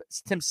Tim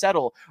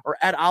Settle or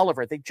Ed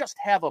Oliver. They just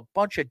have a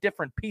bunch of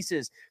different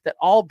pieces that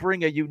all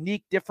bring a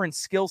unique, different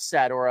skill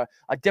set or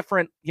a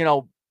different,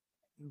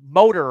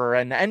 motor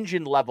and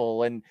engine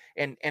level and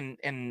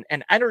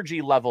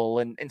energy level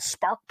and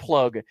spark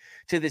plug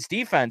to this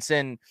defense.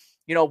 And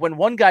when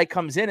one guy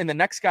comes in and the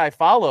next guy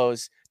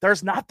follows,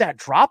 there's not that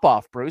drop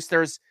off, Bruce.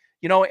 There's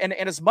and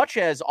as much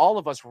as all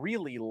of us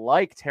really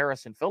liked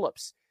Harrison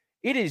Phillips,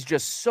 it is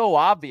just so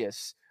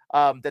obvious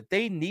that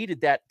they needed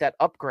that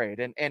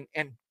upgrade.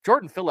 And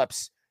Jordan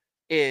Phillips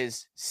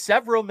is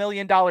several $1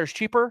 million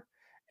cheaper,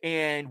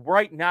 and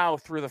right now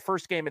through the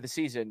first game of the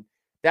season,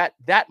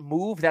 that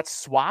move, that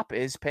swap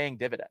is paying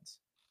dividends.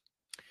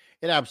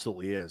 It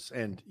absolutely is.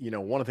 And,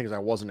 one of the things I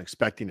wasn't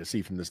expecting to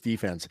see from this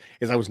defense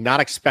is I was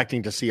not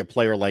expecting to see a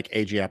player like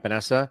AJ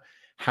Epinesa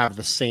have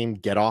the same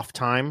get-off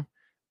time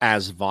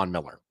as Von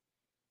Miller.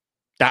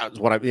 That was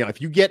what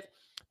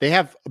they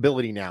have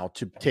ability now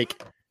to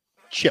take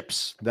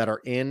chips that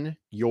are in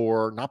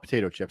your, not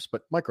potato chips,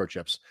 but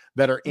microchips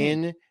that are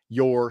in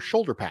your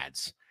shoulder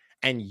pads,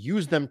 and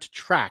use them to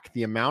track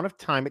the amount of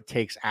time it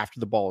takes after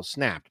the ball is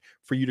snapped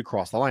for you to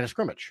cross the line of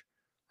scrimmage,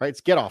 right?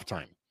 It's get off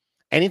time.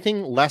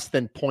 Anything less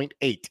than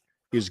 0.8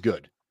 is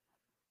good.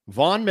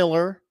 Von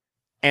Miller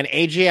and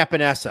AJ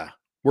Epinesa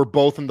were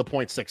both in the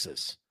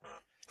 0.6s.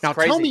 Now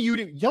tell me you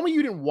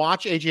didn't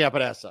watch AJ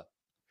Epinesa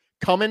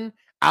coming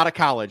out of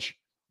college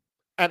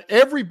at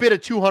every bit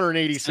of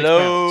 286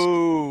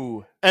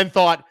 pounds and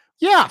thought,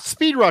 yeah,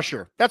 speed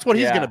rusher. That's what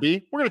he's going to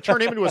be. We're going to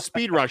turn him into a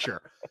speed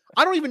rusher.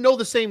 I don't even know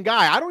the same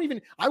guy.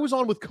 I was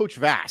on with Coach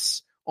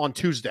Vass on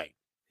Tuesday.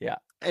 Yeah.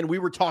 And we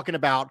were talking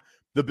about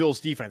the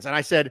Bills defense. And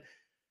I said,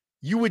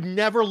 you would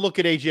never look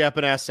at AJ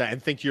Epinesa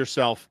and think to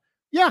yourself,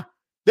 yeah,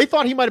 they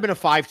thought he might have been a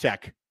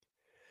 5-tech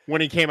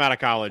when he came out of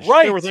college.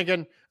 Right. They were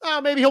thinking,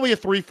 maybe he'll be a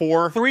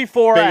 3-4.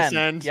 3-4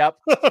 end. Yep.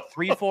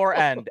 3-4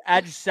 end.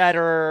 Edge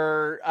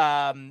setter,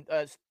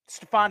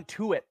 Stephon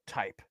Tuitt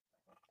type.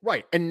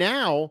 Right. And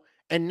now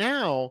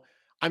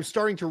I'm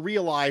starting to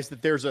realize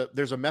that there's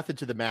a method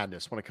to the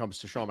madness when it comes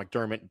to Sean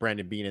McDermott,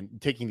 Brandon Beane,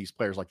 and taking these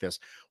players like this.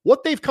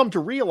 What they've come to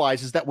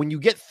realize is that when you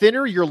get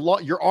thinner,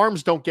 your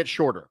arms don't get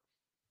shorter.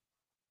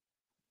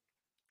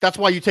 That's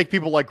why you take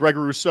people like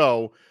Gregory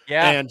Rousseau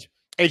and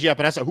AJ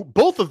Epinesa, who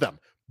both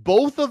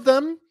of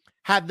them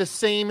had the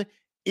same,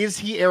 is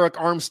he Eric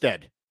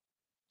Armstead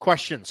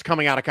questions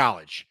coming out of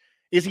college.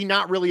 Is he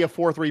not really a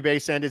 4-3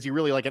 base end? Is he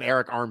really like an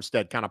Eric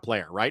Armstead kind of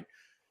player, right?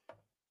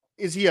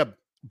 Is he a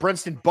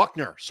Brenston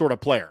Buckner sort of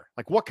player?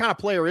 Like, what kind of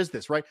player is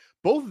this, right?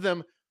 Both of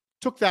them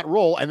took that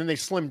role and then they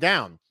slimmed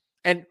down.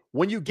 And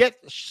when you get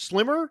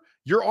slimmer,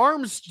 your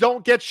arms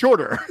don't get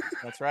shorter.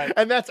 That's right.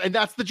 and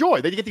that's the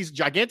joy. They get these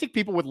gigantic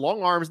people with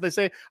long arms and they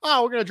say,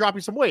 oh, we're going to drop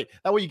you some weight.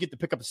 That way you get to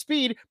pick up the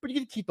speed, but you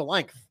get to keep the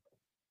length.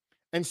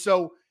 And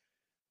so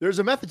there's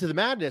a method to the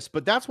madness,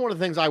 but that's one of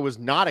the things I was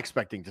not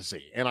expecting to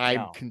see. And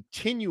I'm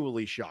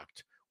continually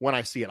shocked when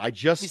I see it.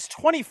 He's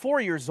 24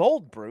 years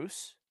old,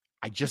 Bruce.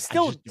 He's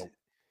still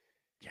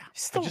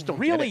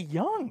really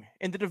young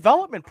in the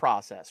development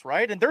process,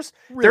 right? And there's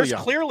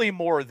clearly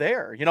more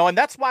there, and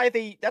that's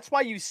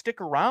why you stick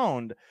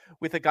around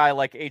with a guy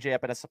like AJ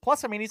Epinesa.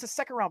 Plus, I mean, he's a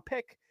second round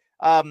pick.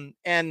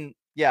 I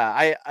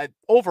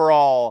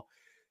overall,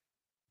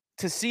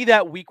 to see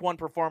that week 1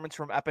 performance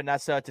from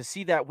Epinesa, to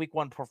see that week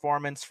 1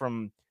 performance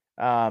from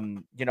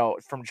Jordan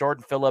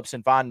Phillips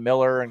and Von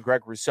Miller and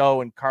Greg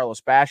Rousseau and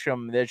Carlos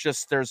Basham,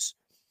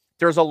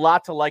 there's a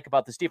lot to like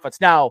about this defense.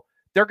 Now,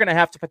 they're going to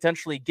have to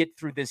potentially get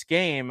through this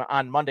game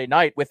on Monday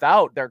night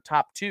without their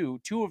top two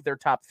of their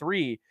top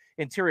 3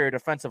 interior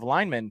defensive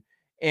linemen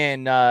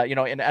in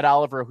Ed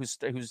Oliver, who's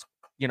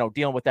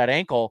dealing with that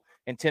ankle,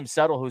 and Tim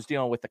Settle, who's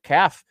dealing with the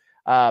calf.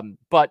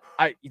 But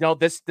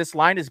this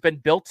line has been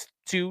built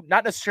to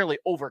not necessarily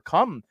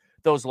overcome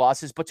those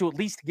losses, but to at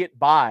least get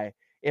by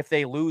if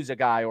they lose a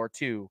guy or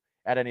two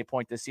at any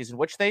point this season,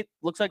 which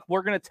looks like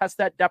we're going to test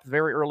that depth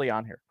very early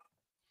on here.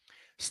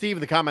 Steve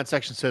in the comment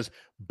section says,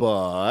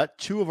 but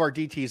 2 of our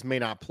DTs may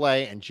not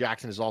play, and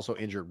Jackson is also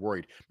injured,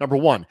 worried. Number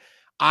 1,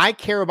 I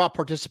care about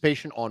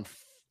participation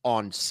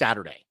on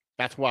Saturday.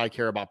 That's why I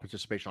care about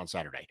participation on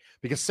Saturday,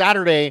 because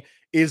Saturday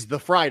is the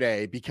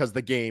Friday because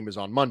the game is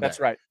on Monday. That's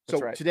right.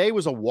 Today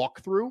was a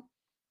walkthrough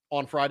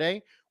on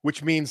Friday,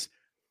 which means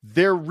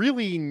they're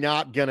really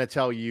not going to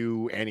tell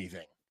you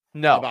anything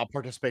about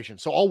participation.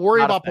 So I'll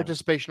worry about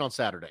participation on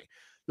Saturday.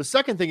 The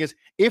second thing is,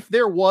 if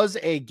there was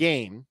a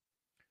game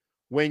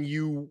when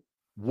you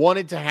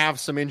wanted to have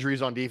some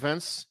injuries on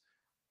defense,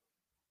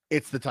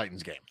 it's the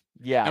Titans game.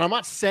 Yeah. And I'm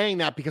not saying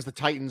that because the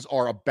Titans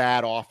are a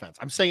bad offense.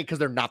 I'm saying it because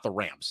they're not the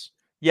Rams.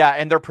 Yeah,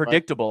 and they're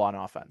predictable on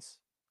offense.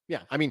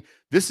 Yeah, I mean,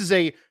 this is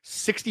a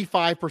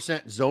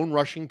 65% zone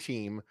rushing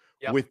team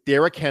with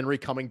Derrick Henry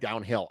coming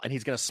downhill, and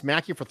he's going to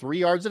smack you for 3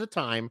 yards at a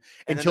time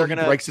until he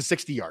breaks a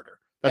 60-yarder.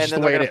 That's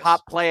just the way it is.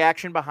 Pop play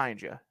action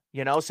behind you.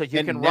 So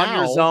you can run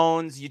your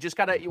zones. You just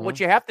got to, what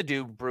you have to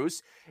do,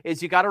 Bruce,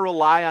 is you got to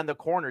rely on the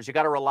corners. You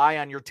got to rely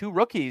on your 2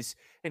 rookies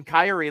in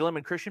Kyer Elam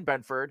and Christian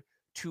Benford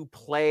to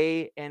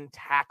play and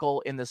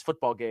tackle in this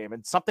football game.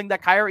 And something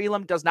that Kyer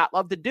Elam does not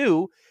love to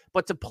do,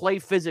 but to play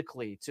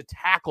physically, to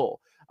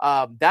tackle.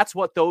 That's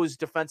what those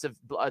defensive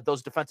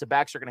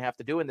backs are going to have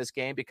to do in this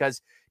game,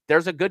 because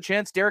there's a good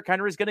chance Derrick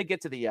Henry is going to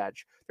get to the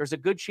edge. There's a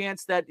good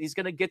chance that he's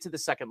going to get to the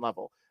second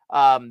level.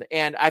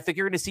 And I think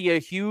you're going to see a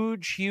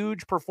huge,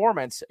 huge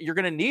performance. You're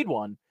going to need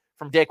one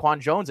from Daquan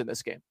Jones in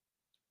this game.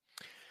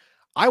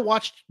 I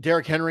watched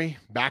Derrick Henry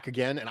back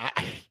again, and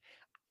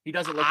he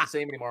doesn't look the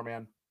same anymore,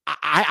 man.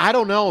 I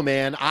don't know,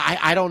 man.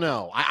 I don't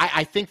know.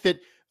 I think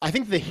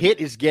the hit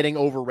is getting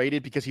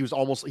overrated because he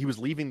was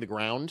leaving the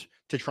ground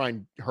to try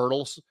and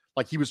hurdles.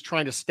 Like, he was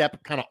trying to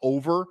step kind of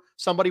over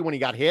somebody when he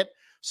got hit.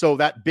 So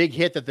that big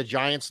hit that the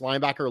Giants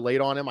linebacker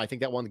laid on him, I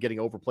think that one's getting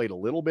overplayed a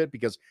little bit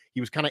because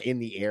he was kind of in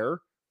the air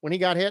when he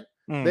got hit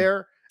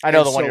there. I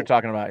know the one you're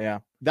talking about. Yeah.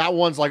 That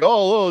one's like,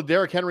 oh,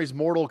 Derrick Henry's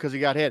mortal because he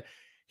got hit.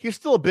 He's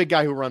still a big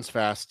guy who runs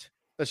fast.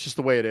 That's just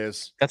the way it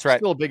is. That's right.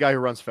 Still a big guy who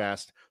runs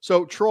fast.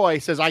 So Troy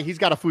says he's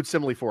got a food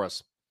simile for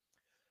us.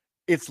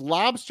 It's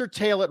lobster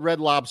tail at Red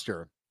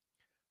Lobster,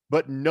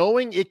 but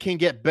knowing it can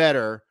get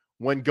better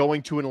when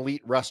going to an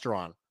elite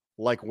restaurant,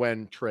 like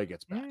when Trey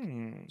gets back.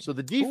 So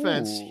the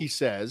defense, he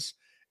says,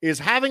 is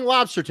having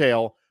lobster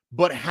tail,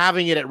 but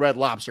having it at Red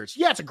Lobster.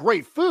 It's a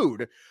great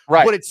food,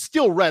 right? But it's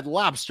still Red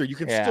Lobster. You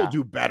can still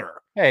do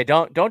better. Hey,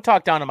 don't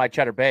talk down to my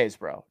cheddar bays,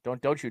 bro.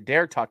 Don't you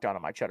dare talk down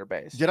to my cheddar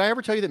bays. Did I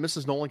ever tell you that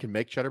Mrs. Nolan can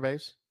make cheddar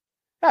bays?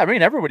 Yeah, I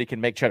mean, everybody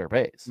can make cheddar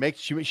bays.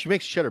 She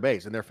makes cheddar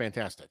bays, and they're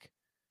fantastic.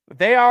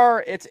 They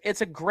are.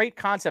 It's a great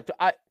concept.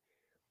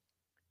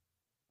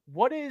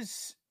 What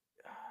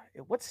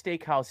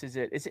steakhouse is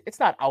it? It's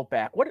not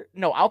Outback.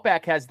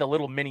 Outback has the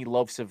little mini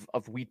loaves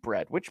of wheat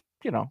bread, which,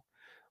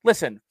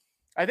 listen,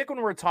 I think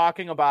when we're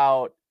talking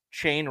about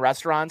chain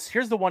restaurants,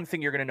 here's the one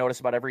thing you're going to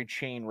notice about every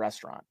chain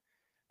restaurant.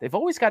 They've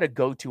always got a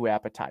go-to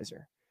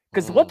appetizer,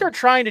 because what they're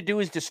trying to do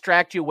is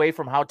distract you away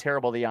from how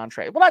terrible the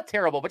entree. Well, not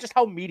terrible, but just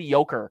how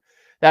mediocre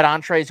that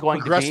entree is going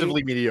to be.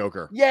 Aggressively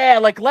mediocre. Yeah,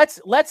 like let's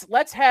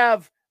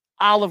have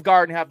Olive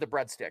Garden have the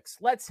breadsticks.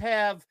 Let's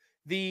have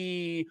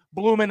the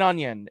bloomin'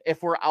 onion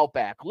if we're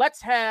Outback.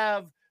 Let's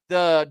have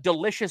the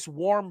delicious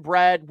warm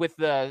bread with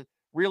the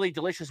really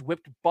delicious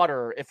whipped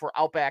butter if we're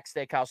Outback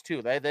Steakhouse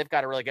too. They've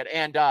got a really good,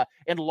 and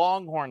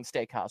Longhorn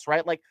Steakhouse,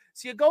 right? Like,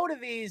 so you go to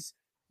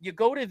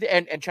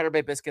and Cheddar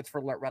Bay biscuits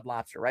for Red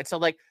Lobster, right? So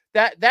like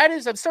that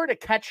is, I'm starting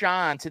to catch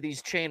on to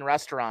these chain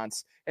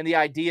restaurants and the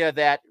idea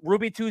that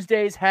Ruby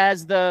Tuesdays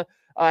has the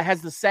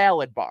has the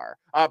salad bar.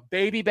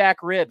 Baby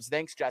back ribs.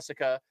 Thanks,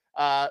 Jessica,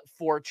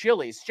 for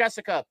Chili's.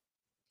 Jessica,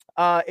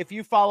 if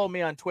you follow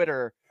me on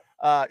Twitter,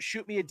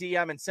 shoot me a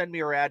DM and send me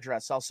your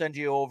address. I'll send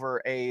you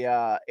over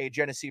a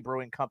Genesee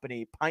Brewing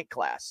Company pint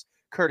glass,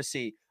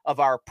 courtesy of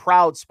our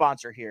proud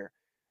sponsor here,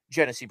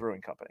 Genesee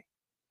Brewing Company.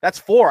 That's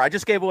 4. I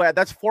just gave away.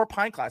 That's 4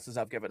 pint glasses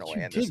I've given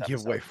away. You did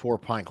give away 4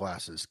 pint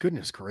glasses.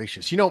 Goodness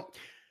gracious.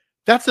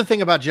 That's the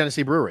thing about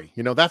Genesee Brewery.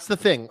 That's the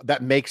thing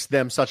that makes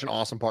them such an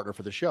awesome partner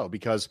for the show,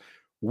 because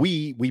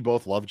we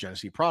both love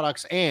Genesee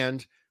products,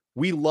 and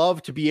we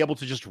love to be able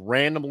to just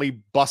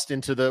randomly bust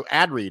into the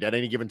ad read at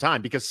any given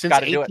time, because since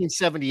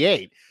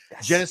 1878,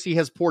 yes, Genesee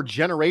has poured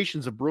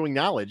generations of brewing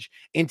knowledge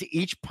into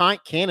each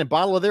pint, can, and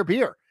bottle of their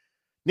beer.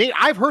 Nate,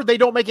 I've heard they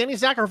don't make any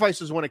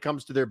sacrifices when it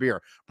comes to their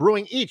beer,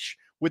 brewing each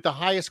with the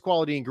highest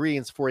quality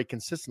ingredients for a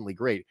consistently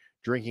great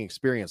drinking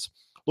experience.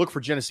 Look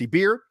for Genesee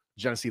Beer,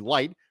 Genesee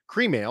Light,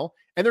 Cream Ale,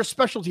 and their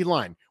specialty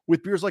line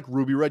with beers like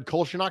Ruby Red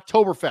Kolsch and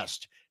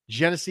Oktoberfest.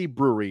 Genesee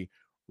Brewery,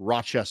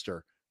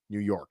 Rochester, New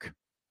York.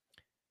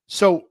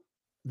 So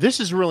this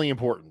is really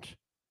important.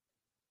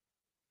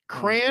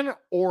 Cran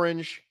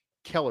Orange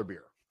Keller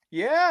beer.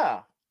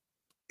 Yeah.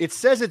 It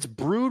says it's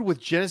brewed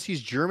with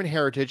Genesee's German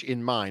heritage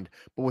in mind,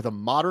 but with a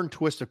modern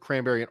twist of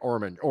cranberry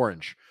and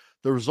orange.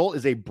 The result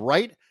is a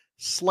bright,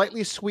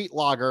 slightly sweet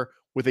lager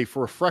with a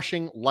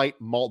refreshing light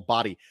malt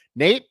body.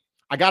 Nate,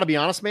 I got to be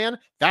honest, man,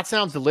 that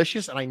sounds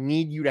delicious, and I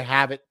need you to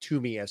have it to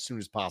me as soon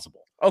as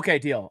possible. Okay,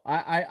 deal.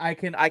 I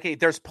can.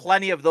 There's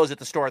plenty of those at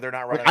the store. They're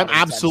not running. I'm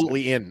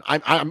absolutely in.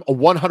 I'm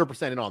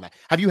 100% in on that.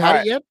 Have you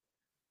had it yet?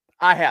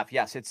 I have.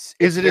 Yes.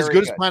 Is it as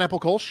good as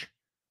Pineapple Kolsch?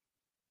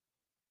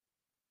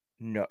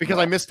 No, because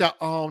I missed out.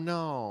 Oh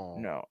no.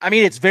 No. I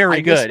mean, it's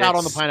very good. I missed out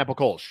on the Pineapple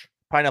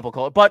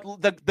Kolsch. But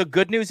the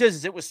good news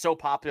is it was so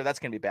popular that's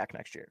going to be back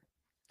next year.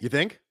 You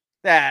think?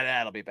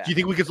 That'll be back. Do you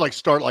think we could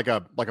start like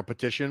a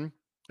petition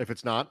if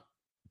it's not?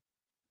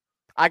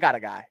 I got a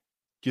guy.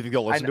 Do you think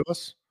they'll listen to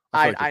us?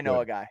 I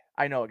know a guy.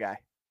 I know a guy.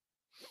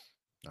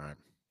 All right.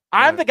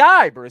 I'm the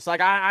guy, Bruce.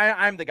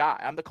 I'm the guy.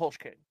 I'm the Kolsch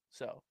king.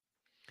 So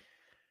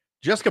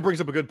Jessica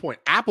brings up a good point.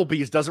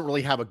 Applebee's doesn't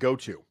really have a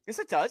go-to. Yes,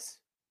 it does.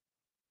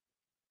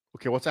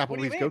 Okay, what's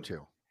Applebee's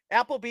go-to?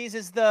 Applebee's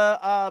is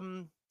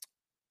the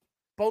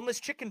boneless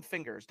chicken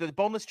fingers, the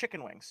boneless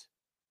chicken wings.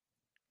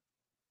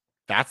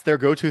 That's their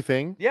go-to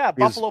thing? Yeah,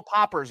 Buffalo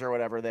Poppers or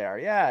whatever they are.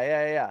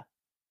 Yeah.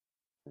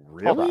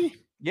 Really?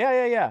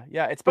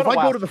 Yeah. It's been if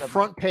I go to the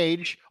front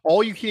page,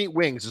 all you can eat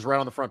wings is right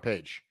on the front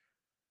page.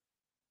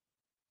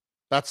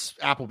 That's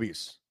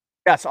Applebee's.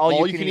 Yes,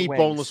 all you can eat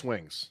boneless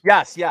wings.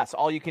 Yes,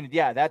 all you can.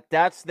 Yeah,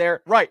 that's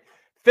their right.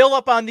 Fill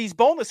up on these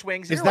boneless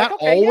wings. Is that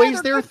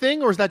always their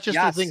thing, or is that just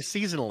their thing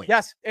seasonally?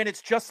 Yes, and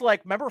it's just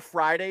like, remember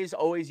Fridays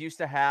always used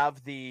to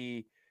have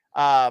the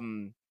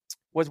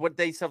was what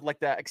they said, like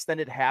the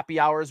extended happy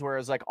hours, where it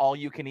was like all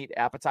you can eat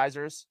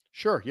appetizers.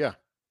 Sure, yeah.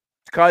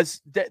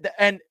 Because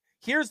and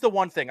here's the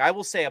one thing I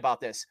will say about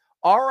this: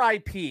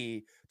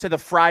 R.I.P. to the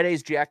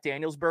Fridays Jack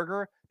Daniel's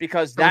burger,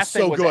 because that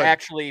thing was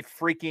actually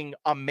freaking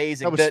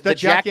amazing. The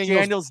Jack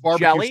Daniel's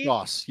jelly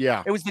sauce.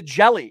 Yeah, it was the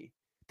jelly.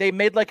 They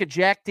made like a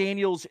Jack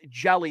Daniel's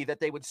jelly that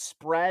they would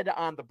spread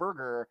on the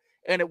burger,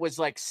 and it was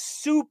like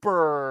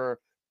super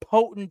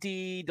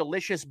potenty,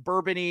 delicious,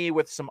 bourbony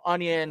with some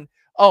onion.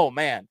 Oh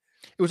man,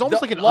 it was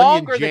almost like an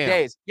longer onion jam. The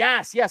days.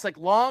 Yes, like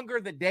longer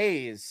the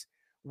days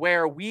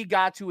where we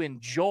got to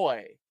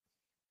enjoy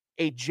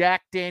a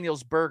Jack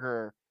Daniel's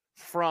burger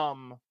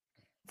from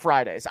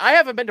Fridays. I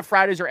haven't been to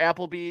Fridays or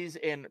Applebee's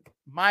in,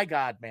 my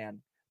God,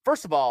 man.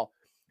 First of all,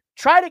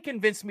 try to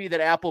convince me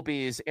that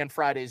Applebee's and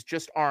Fridays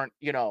just aren't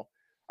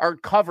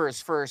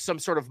covers for some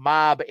sort of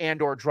mob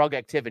and or drug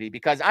activity,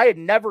 because I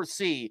never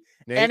see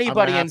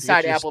anybody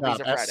inside Applebee's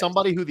or Fridays. As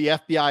somebody who the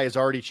FBI is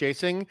already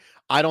chasing,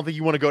 I don't think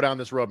you want to go down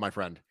this road, my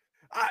friend.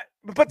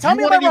 But tell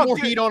me, any more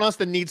heat on us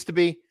than needs to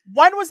be?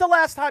 When was the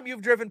last time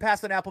you've driven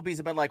past an Applebee's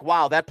and been like,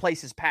 wow, that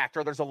place is packed,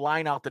 or there's a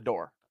line out the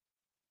door?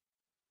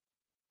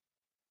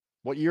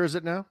 What year is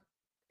it now?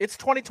 It's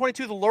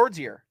 2022, the Lord's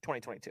year,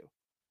 2022.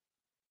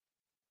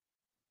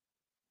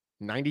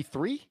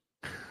 93?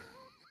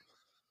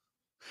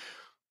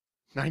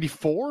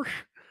 94?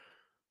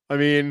 I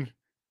mean,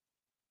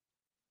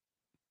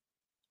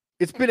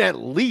 it's been at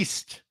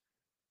least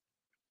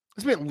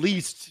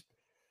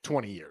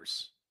 20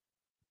 years.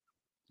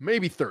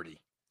 Maybe 30.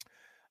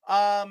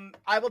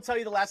 I will tell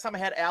you, the last time I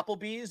had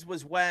Applebee's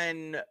was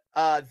when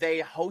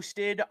they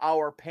hosted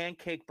our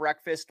pancake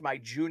breakfast my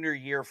junior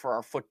year for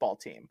our football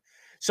team.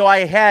 So I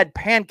had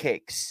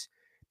pancakes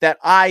that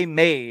I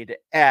made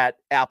at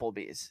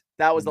Applebee's.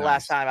 That was the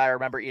last time I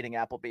remember eating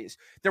Applebee's.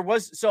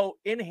 So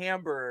in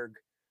Hamburg,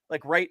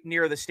 like right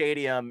near the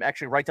stadium,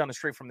 actually right down the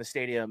street from the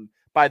stadium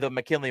by the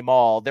McKinley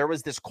Mall, there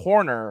was this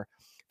corner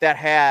that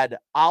had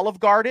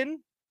Olive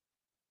Garden,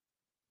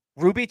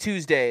 Ruby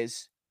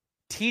Tuesdays,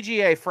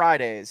 TGA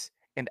Fridays,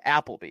 and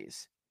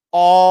Applebee's,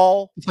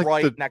 all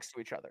next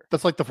to each other.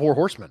 That's like the Four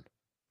Horsemen.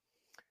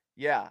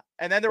 Yeah,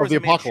 and then there was a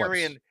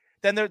Manchurian.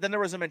 Then there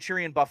was a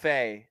Manchurian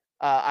buffet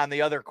on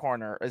the other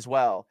corner as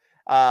well.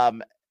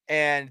 And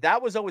And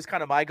that was always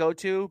kind of my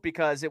go-to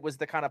because it was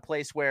the kind of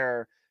place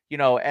where, you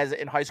know, as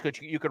in high school,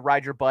 you could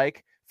ride your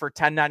bike for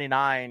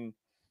 $10.99,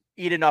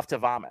 eat enough to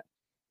vomit.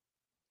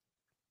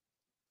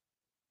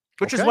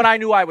 Which is when I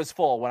knew I was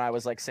full, when I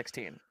was like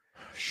 16.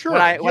 Sure.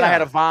 When I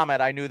had a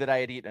vomit, I knew that I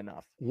had eaten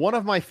enough. One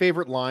of my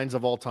favorite lines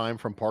of all time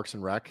from Parks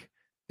and Rec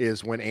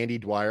is when Andy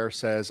Dwyer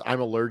says,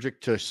 "I'm allergic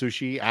to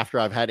sushi. After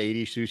I've had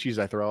 80 sushis,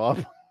 I throw up."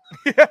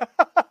 Yeah.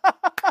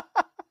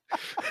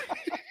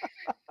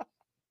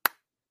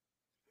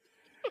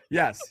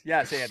 Yes,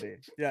 Andy.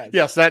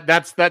 Yes,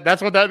 that's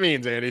what that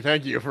means, Andy.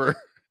 Thank you for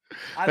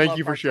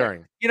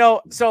sharing. You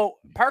know, so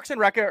Parks and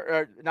Rec,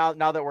 now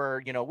that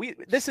we're, you know,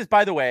 this is,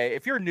 by the way,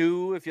 if you're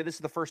new, this is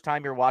the first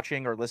time you're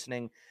watching or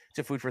listening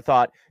to Food for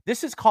Thought,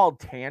 this is called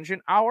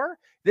Tangent Hour.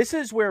 This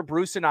is where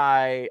Bruce and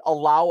I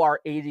allow our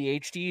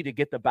ADHD to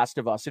get the best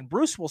of us. And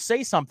Bruce will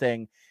say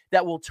something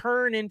that will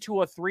turn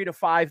into a 3 to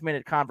 5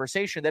 minute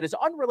conversation that is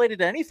unrelated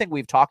to anything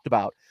we've talked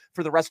about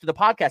for the rest of the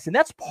podcast. And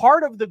that's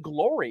part of the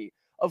glory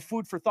of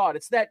Food for Thought.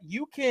 It's that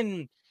you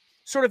can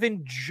sort of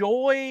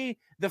enjoy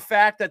the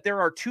fact that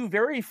there are two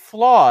very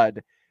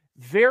flawed,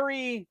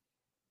 very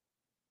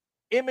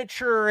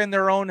immature in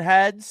their own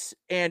heads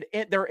and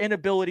their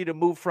inability to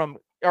move from,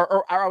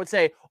 or I would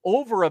say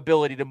over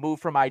ability to move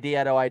from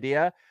idea to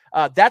idea.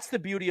 That's the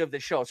beauty of the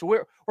show. So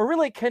we're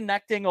really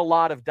connecting a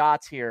lot of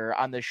dots here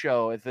on the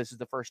show. If this is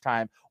the first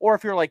time, or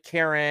if you're like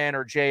Karen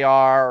or JR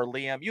or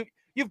Liam,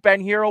 you've been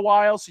here a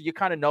while, so you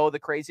kind of know the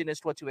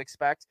craziness, what to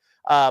expect.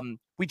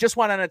 We just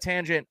went on a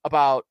tangent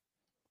about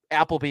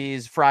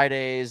Applebee's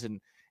Fridays and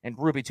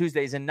Ruby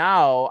Tuesdays. And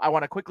now I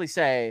want to quickly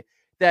say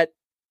that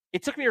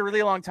it took me a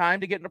really long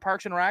time to get into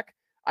Parks and Rec.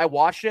 I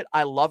watched it.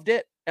 I loved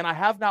it. And I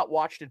have not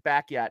watched it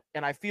back yet.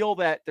 And I feel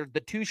that the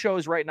two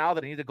shows right now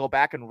that I need to go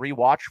back and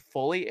rewatch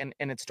fully in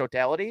its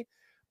totality,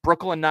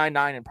 Brooklyn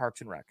Nine-Nine and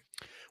Parks and Rec.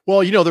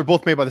 Well, you know, they're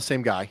both made by the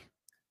same guy,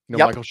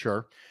 Michael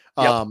Schur.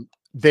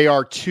 They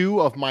are two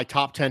of my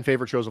top 10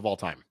 favorite shows of all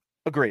time.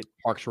 Agreed.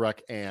 Parks and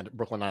Rec and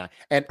Brooklyn Nine-Nine.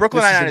 And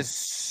Brooklyn Nine-Nine is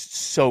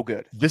so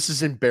good. This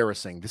is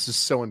embarrassing. This is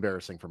so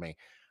embarrassing for me.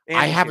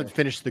 I haven't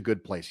finished The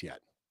Good Place yet.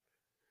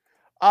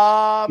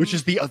 Which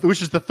is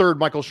the third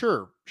Michael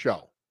Schur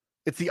show.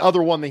 It's the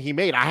other one that he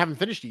made. I haven't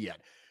finished it yet.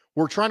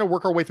 We're trying to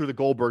work our way through the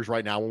Goldbergs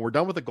right now. When we're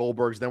done with the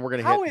Goldbergs, then we're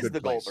going to hit How is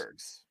the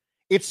Goldbergs?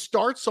 It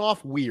starts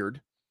off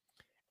weird,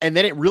 and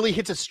then it really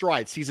hits its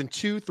stride. Season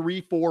 2,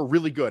 3, 4,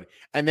 really good.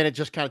 And then it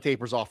just kind of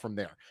tapers off from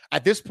there.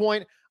 At this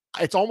point,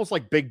 it's almost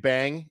like Big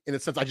Bang in the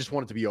sense I just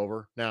want it to be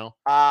over now.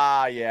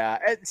 Yeah.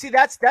 And see,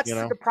 that's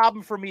the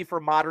problem for me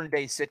for modern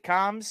day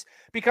sitcoms,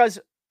 because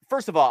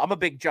first of all, I'm a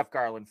big Jeff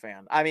Garland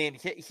fan. I mean,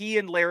 he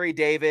and Larry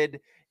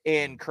David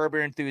in Curb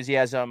Your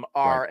Enthusiasm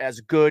are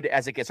as good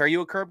as it gets. Are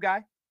you a Curb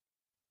guy?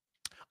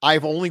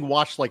 I've only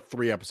watched like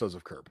 3 episodes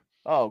of Curb.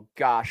 Oh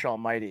gosh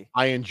almighty.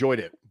 I enjoyed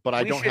it, but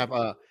I don't have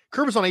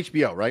Curb is on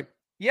HBO, right?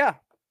 Yeah.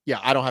 Yeah,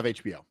 I don't have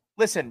HBO.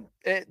 Listen,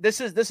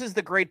 this is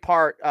the great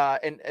part.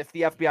 And if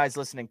the FBI is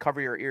listening, cover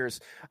your ears.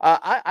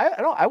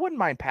 I wouldn't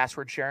mind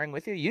password sharing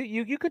with you.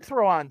 You could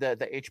throw on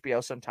the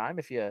HBO sometime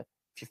if you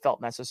felt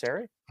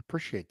necessary.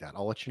 Appreciate that.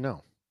 I'll let you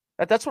know.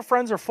 That's what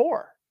friends are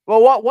for.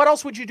 Well, what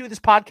else would you do this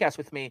podcast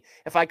with me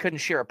if I couldn't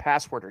share a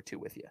password or two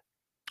with you?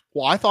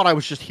 Well, I thought I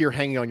was just here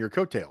hanging on your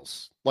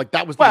coattails. Like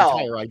that was the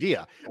entire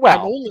idea.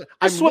 Well,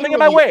 I'm swimming in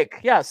my wake.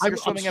 Yes, I'm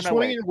swimming in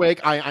your wake.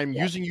 I'm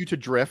using you to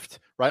drift,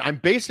 right? I'm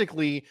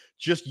basically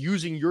just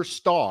using your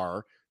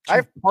star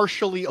to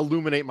partially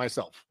illuminate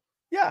myself.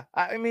 Yeah,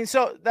 I mean,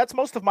 so that's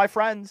most of my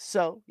friends.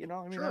 So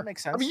that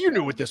makes sense. I mean, you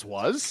knew what this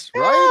was,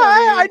 yeah,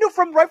 right? I knew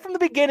from the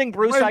beginning,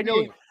 Bruce.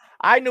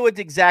 I knew what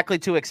exactly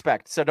to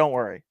expect. So don't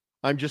worry.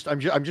 I'm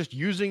just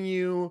using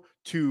you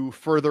to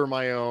further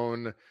my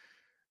own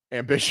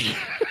ambition.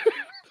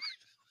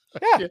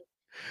 Yeah,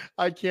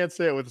 I can't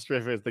say it with a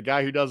straight face. The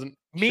guy who doesn't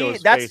show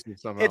his face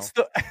somehow. It's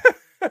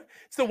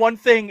the one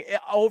thing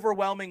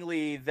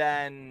overwhelmingly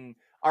than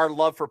our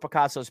love for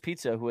Picasso's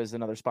Pizza, who is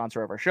another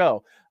sponsor of our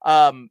show.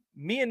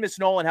 Me and Miss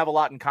Nolan have a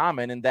lot in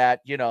common in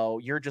that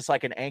you're just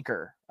like an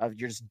anchor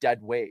you're just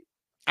dead weight.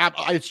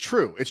 It's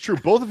true. It's true.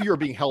 Both of you are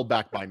being held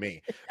back by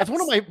me. That's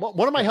one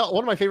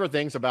of my favorite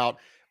things about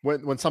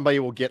when somebody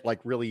will get like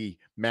really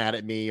mad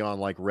at me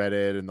on like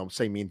Reddit and they'll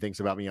say mean things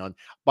about me on.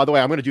 By the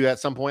way, I'm going to do that at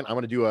some point. I'm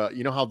going to do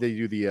you know how they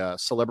do the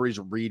celebrities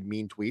read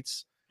mean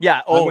tweets? Yeah.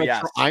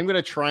 I'm going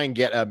to try and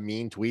get a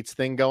mean tweets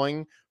thing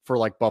going for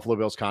like Buffalo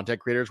Bills content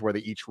creators where they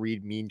each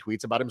read mean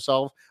tweets about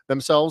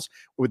themselves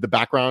with the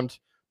background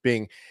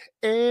being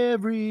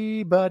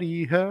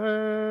everybody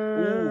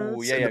hurts.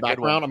 Ooh, yeah, in the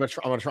background. I'm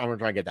gonna try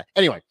and get that.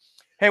 Anyway.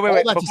 Hey,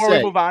 wait. Before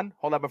we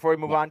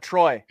move on,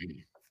 Troy,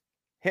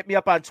 hit me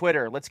up on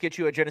Twitter. Let's get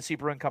you a Genesee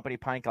Brewing Company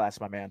pint glass,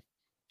 my man.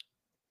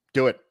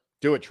 Do it,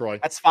 Troy.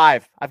 That's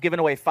 5. I've given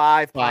away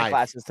 5 pint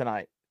glasses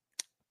tonight.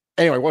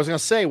 Anyway, what I was going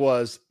to say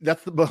was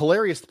that's the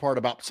hilarious part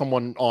about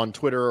someone on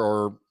Twitter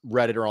or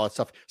Reddit or all that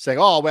stuff saying,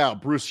 "Oh, wow,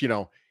 Bruce,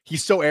 he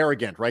he's so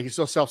arrogant, right? He's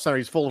so self-centered.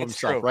 He's full of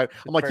himself, true. right?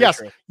 It's I'm like, very yes,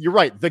 true. you're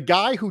right. The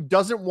guy who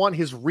doesn't want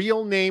his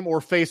real name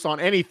or face on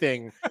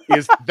anything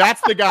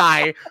that's the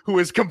guy who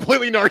is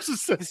completely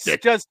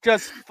narcissistic.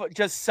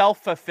 Just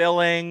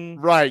self-fulfilling.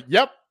 Right.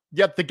 Yep.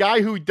 The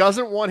guy who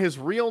doesn't want his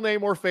real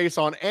name or face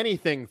on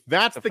anything,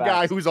 that's the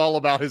guy who's all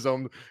about his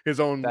own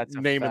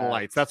name and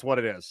lights. That's what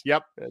it is.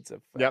 Yep. That's a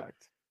fact. Yep.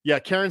 Yeah,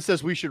 Karen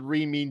says we should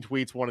re-mean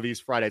tweets one of these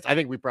Fridays. I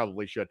think we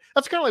probably should.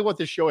 That's kind of like what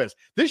this show is.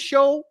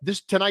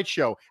 This tonight's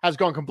show has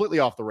gone completely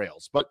off the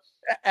rails, but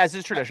as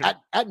is tradition.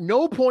 At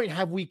no point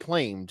have we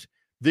claimed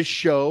this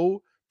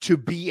show to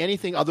be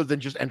anything other than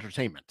just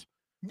entertainment.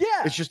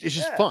 Yeah. It's just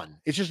fun.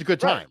 It's just a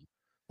good time. Right.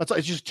 That's all.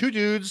 It's just two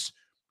dudes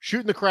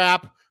shooting the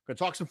crap, gonna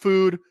talk some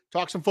food,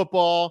 talk some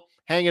football,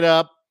 hang it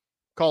up,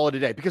 call it a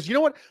day. Because you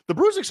know what? The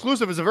Bruce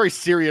Exclusive is a very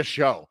serious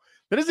show.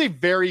 That is a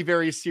very,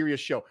 very serious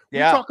show. We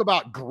talk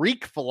about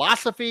Greek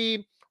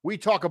philosophy. We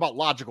talk about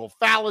logical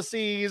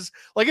fallacies.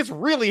 Like, it's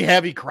really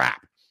heavy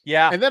crap.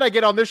 Yeah. And then I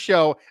get on this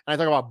show and I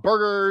talk about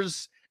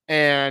burgers,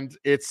 and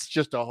it's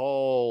just a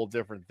whole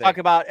different thing. Talk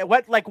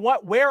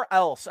about where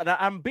else? And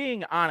I'm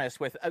being honest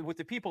with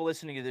the people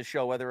listening to this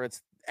show, whether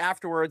it's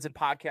afterwards in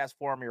podcast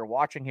form or you're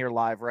watching here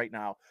live right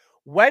now.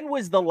 When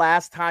was the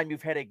last time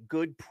you've had a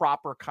good,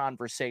 proper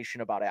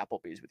conversation about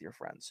Applebee's with your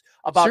friends?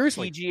 About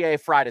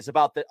TGA Fridays,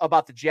 about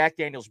the Jack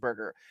Daniel's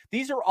burger?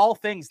 These are all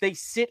things, they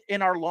sit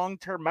in our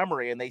long-term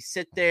memory, and they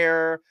sit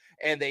there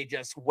and they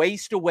just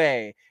waste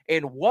away.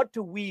 And what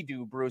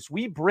do, Bruce?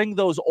 We bring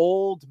those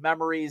old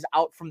memories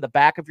out from the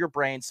back of your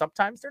brain.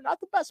 Sometimes they're not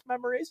the best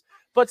memories,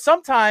 but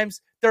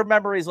sometimes they're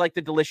memories like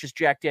the delicious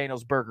Jack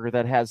Daniel's burger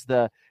that has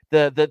the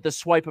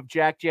swipe of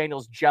Jack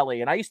Daniel's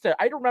jelly. And I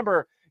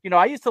remember,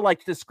 I used to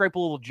like to scrape a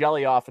little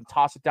jelly off and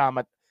toss it down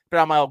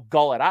my old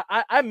gullet.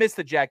 I miss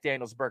the Jack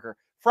Daniel's burger.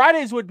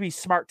 Fridays would be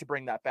smart to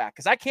bring that back,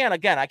 because I can't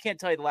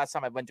tell you the last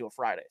time I went to a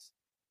Fridays.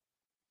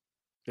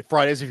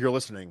 If you're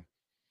listening,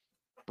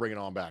 bring it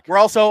on back. We're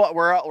also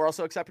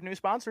accepting new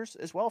sponsors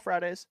as well.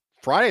 Fridays,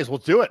 we'll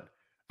do it.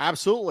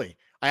 Absolutely.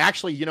 I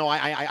actually,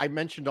 I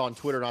mentioned on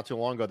Twitter not too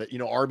long ago that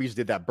Arby's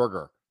did that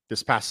burger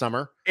this past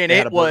summer, and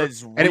it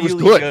was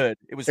good.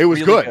 It was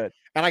really good.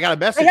 And I got a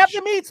message. They have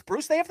the meats,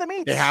 Bruce. They have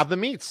the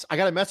meats. I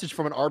got a message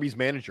from an Arby's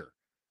manager,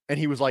 and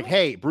he was like,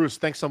 "Hey, Bruce,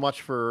 thanks so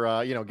much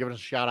for giving us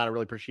a shout out. I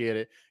really appreciate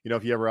it.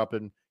 If you ever up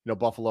in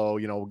Buffalo,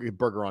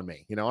 burger on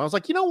me. And I was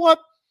like, you know what?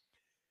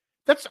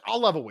 I'll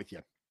level with you.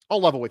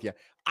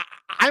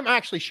 I'm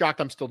actually shocked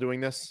I'm still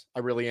doing this. I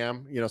really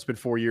am. It's been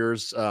 4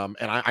 years, and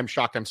I'm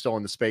shocked I'm still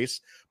in the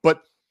space.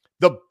 But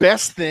the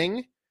best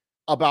thing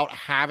about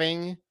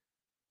having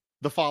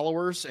the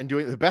followers and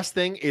doing the best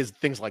thing is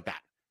things like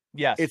that.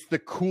 Yes. It's the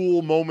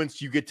cool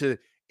moments you get to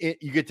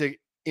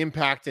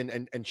impact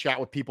and chat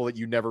with people that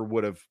you never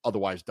would have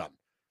otherwise done.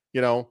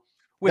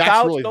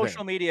 Without really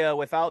social media,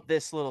 without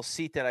this little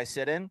seat that I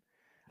sit in,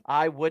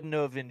 I wouldn't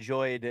have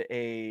enjoyed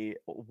a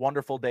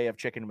wonderful day of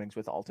chicken wings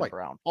with Alton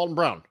Brown. Alton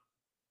Brown.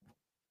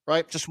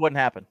 Right? Just wouldn't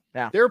happen.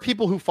 Yeah. There are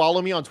people who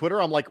follow me on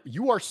Twitter. I'm like,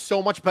 you are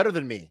so much better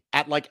than me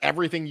at like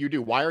everything you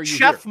do. Why are you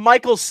Chef here?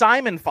 Michael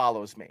Simon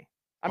follows me.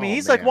 I mean,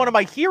 he's like one of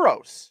my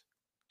heroes.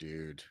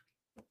 Dude.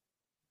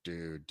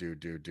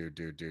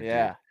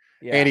 Yeah.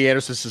 Andy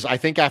Anderson says, I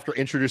think after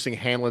introducing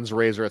Hanlon's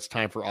razor, it's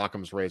time for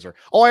Occam's razor.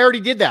 Oh, I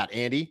already did that,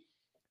 Andy.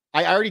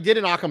 I already did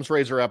an Occam's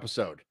razor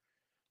episode.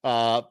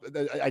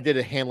 I did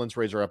a Hanlon's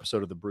razor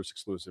episode of the Bruce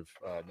Exclusive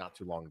not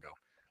too long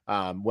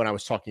ago when I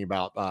was talking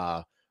about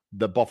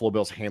the Buffalo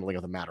Bills handling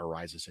of the Matt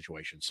Araiza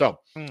situation. So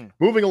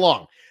moving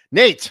along,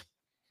 Nate,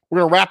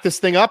 we're going to wrap this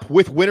thing up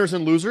with winners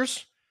and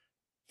losers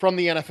from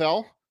the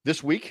NFL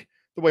this week,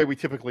 the way we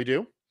typically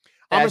do.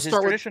 I'm going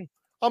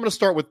to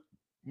start with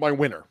my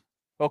winner.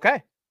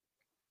 Okay.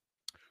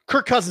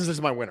 Kirk Cousins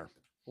is my winner.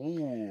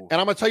 Ooh. And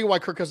I'm going to tell you why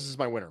Kirk Cousins is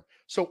my winner.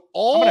 So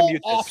I'm going to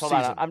mute this. Hold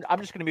on. I'm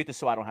just going to mute this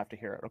so I don't have to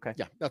hear it. Okay.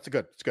 Yeah, that's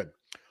good. It's good.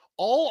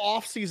 All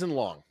off season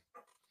long,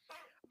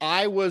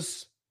 I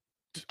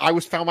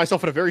found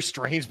myself in a very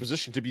strange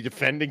position to be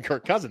defending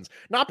Kirk Cousins.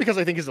 Not because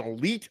I think he's an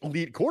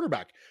elite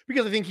quarterback,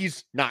 because I think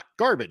he's not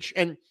garbage.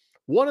 And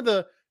one of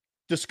the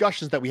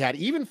discussions that we had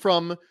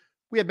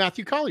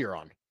Matthew Collier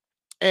on,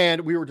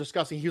 and we were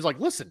discussing, he was like,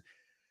 listen,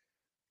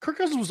 Kirk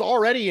Cousins was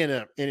already in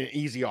an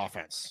easy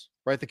offense,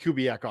 right? The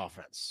Kubiak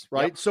offense,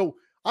 right? Yep. So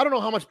I don't know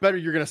how much better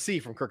you're going to see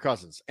from Kirk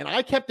Cousins. And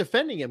I kept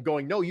defending him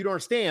going, no, you don't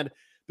understand.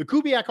 The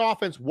Kubiak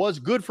offense was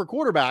good for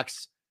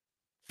quarterbacks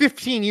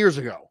 15 years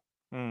ago.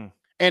 And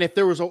if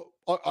there was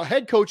a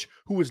head coach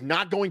who was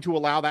not going to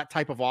allow that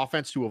type of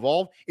offense to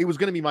evolve, it was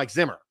going to be Mike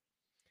Zimmer.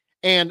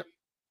 And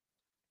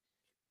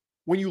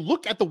when you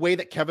look at the way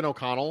that Kevin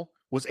O'Connell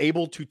was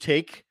able to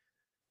take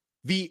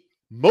the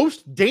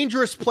most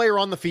dangerous player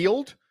on the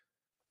field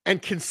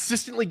and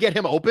consistently get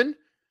him open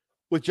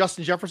with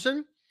Justin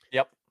Jefferson,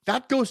 yep,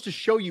 that goes to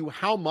show you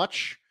how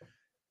much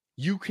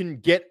you can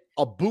get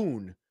a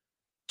boon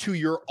to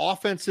your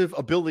offensive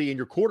ability and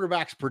your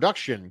quarterback's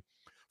production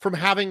from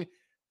having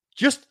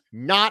just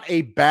not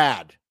a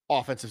bad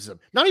offensive system.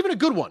 Not even a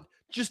good one,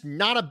 just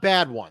not a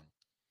bad one.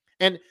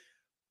 And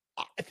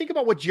think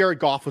about what Jared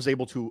Goff was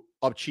able to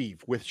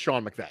achieve with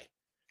Sean McVay.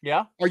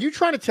 Yeah. Are you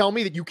trying to tell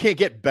me that you can't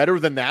get better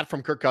than that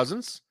from Kirk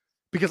Cousins?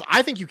 Because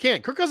I think you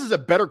can. Kirk Cousins is a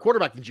better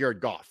quarterback than Jared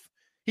Goff.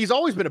 He's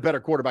always been a better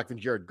quarterback than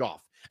Jared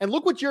Goff. And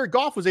look what Jared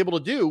Goff was able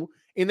to do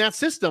in that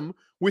system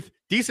with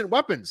decent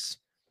weapons.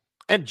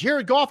 And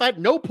Jared Goff at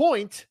no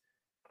point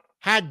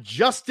had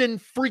Justin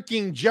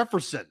freaking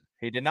Jefferson.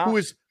 He did not. Who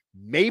is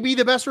maybe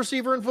the best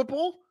receiver in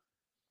football.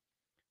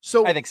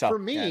 So I think so. For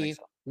me,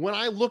 when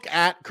I look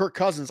at Kirk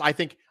Cousins, I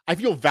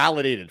feel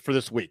validated for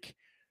this week.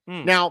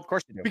 Now, of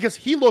course you do. Because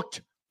he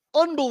looked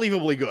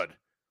unbelievably good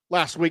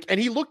last week, and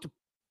he looked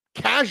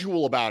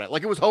casual about it,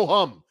 like it was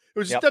ho-hum. It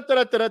was just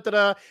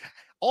da-da-da-da-da-da.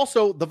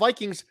 Also, the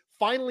Vikings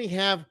finally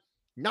have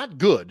not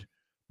good,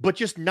 but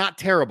just not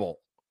terrible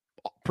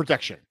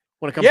protection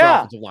when it comes to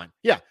offensive line.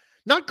 Yeah,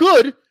 not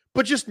good,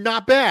 but just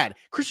not bad.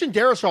 Christian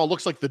Darrisaw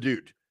looks like the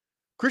dude.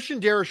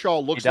 Christian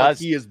Darrisaw looks like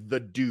he is the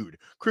dude.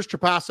 Chris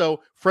Trapasso,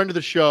 friend of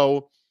the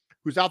show,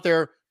 who's out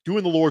there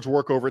doing the Lord's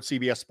work over at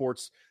CBS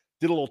Sports,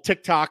 did a little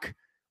TikTok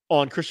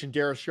on Christian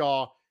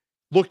Darrisaw,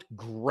 looked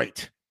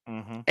great.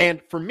 Mm-hmm.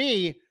 And for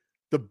me,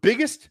 the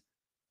biggest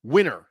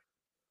winner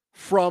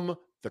from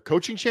the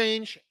coaching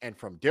change and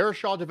from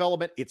Darrisaw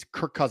development, it's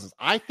Kirk Cousins.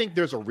 I think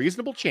there's a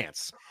reasonable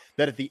chance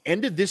that at the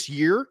end of this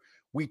year,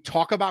 we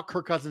talk about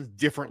Kirk Cousins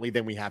differently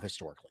than we have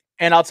historically.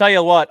 And I'll tell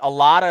you what,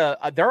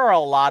 there are a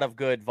lot of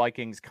good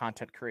Vikings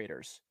content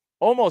creators.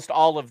 Almost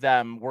all of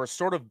them were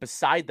sort of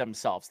beside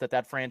themselves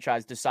that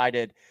franchise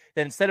decided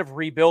that instead of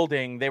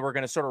rebuilding, they were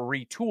going to sort of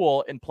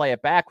retool and play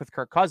it back with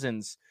Kirk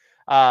Cousins.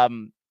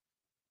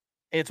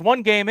 It's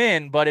one game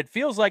in, but it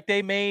feels like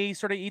they may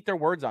sort of eat their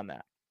words on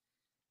that.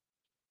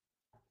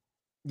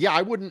 Yeah,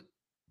 I wouldn't.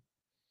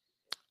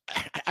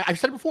 I've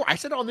said it before. I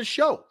said it on this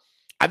show.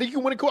 I think you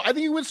can win I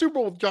think you win Super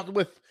Bowl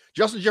with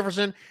Justin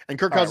Jefferson and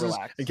Kirk Cousins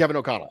and Kevin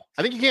O'Connell.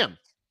 I think you can.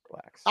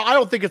 Relax. I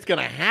don't think it's going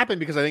to happen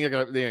because I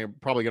think they're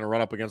probably going to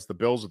run up against the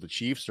Bills or the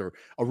Chiefs or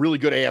a really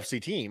good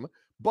AFC team.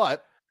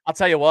 But I'll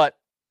tell you what,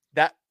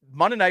 that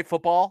Monday Night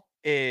Football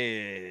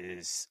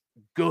is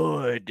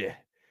good.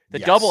 The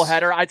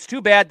doubleheader. It's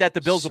too bad that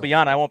the Bills will be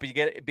on. I won't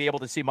be able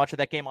to see much of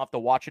that game. I'll have to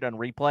watch it on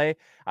replay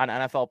on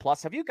NFL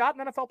Plus. Have you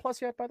gotten NFL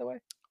Plus yet, by the way?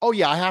 Oh,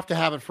 yeah. I have to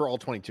have it for all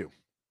 22.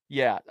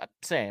 Yeah,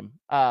 same.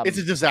 It's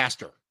a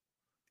disaster.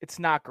 It's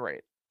not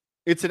great.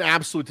 It's an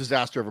absolute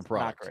disaster of a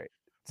product. Not great.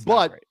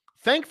 But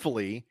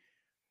thankfully,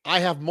 I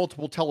have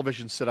multiple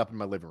televisions set up in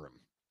my living room,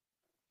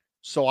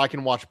 so I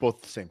can watch both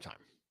at the same time.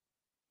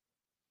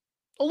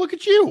 Oh, look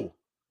at you.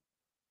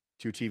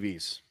 2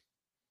 TVs.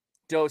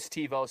 Dos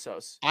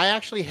Tivosos. I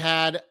actually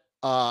had,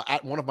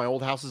 at one of my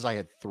old houses, I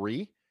had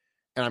 3,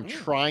 and I'm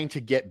trying to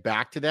get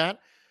back to that.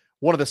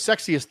 One of the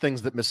sexiest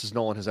things that Mrs.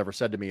 Nolan has ever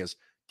said to me is,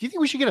 do you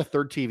think we should get a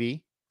 3rd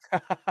TV?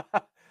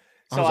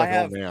 So I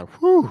have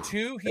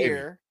 2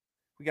 here.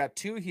 We got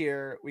 2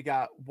 here. We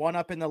got 1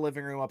 up in the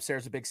living room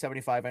upstairs, a big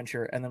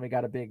 75-incher, and then we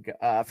got a big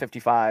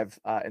 55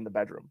 in the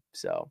bedroom.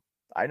 So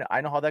I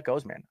know how that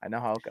goes, man. I know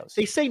how it goes.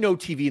 They say no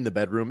TV in the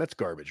bedroom. That's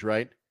garbage,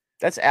 right?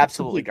 That's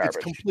absolutely garbage.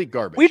 It's complete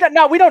garbage. We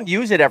don't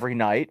use it every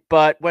night,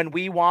 but when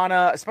we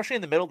wanna, especially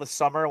in the middle of the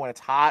summer when it's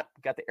hot,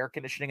 we got the air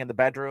conditioning in the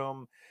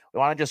bedroom. We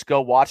want to just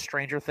go watch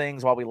Stranger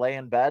Things while we lay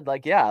in bed.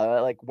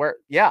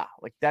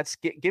 That's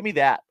give me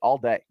that all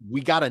day. We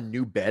got a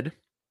new bed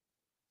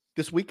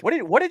this week.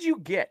 What did you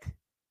get?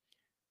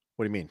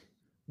 What do you mean?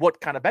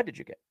 What kind of bed did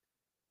you get?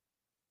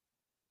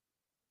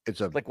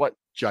 It's a what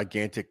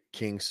gigantic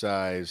king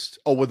sized.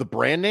 Oh, with a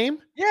brand name?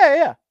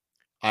 Yeah.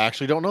 I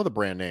actually don't know the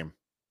brand name.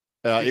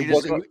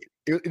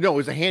 It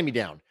was a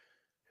hand-me-down.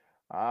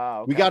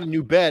 Okay. We got a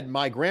new bed.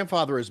 My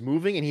grandfather is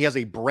moving, and he has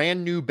a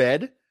brand new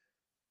bed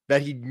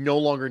that he no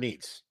longer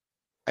needs.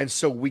 And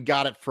so we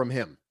got it from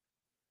him.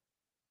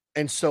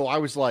 And so I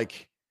was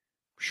like,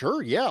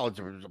 sure, yeah, it's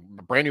a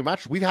brand new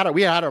mattress. We had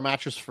our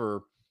mattress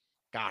for,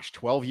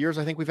 12 years,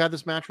 I think we've had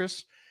this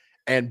mattress.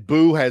 And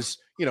Boo has,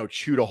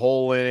 chewed a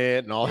hole in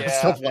it and all that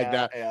stuff like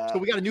that. Yeah. So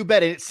we got a new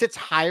bed, and it sits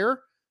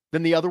higher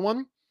than the other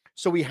one.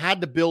 So we had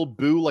to build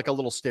Boo like a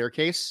little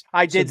staircase.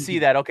 I did see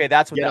that. Okay,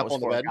 that's what that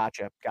was for.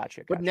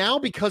 Gotcha. But now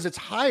because it's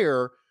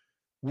higher,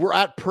 we're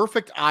at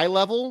perfect eye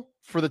level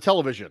for the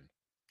television.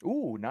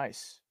 Ooh,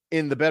 nice.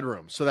 In the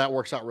bedroom. So that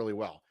works out really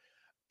well.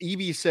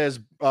 Evie says,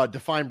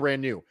 define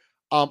brand new.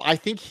 I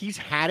think he's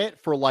had it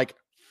for like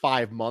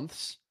 5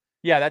 months.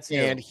 Yeah, that's new.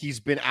 And he's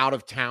been out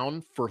of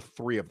town for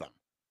 3 of them.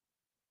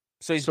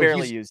 So he's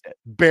barely used it.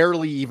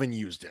 Barely even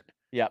used it.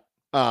 Yep.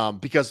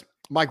 Because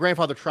my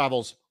grandfather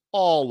travels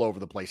all over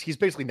the place. He's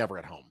basically never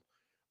at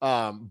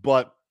home.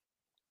 But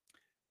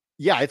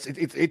yeah,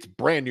 it's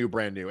brand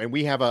new. And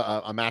we have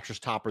a mattress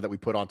topper that we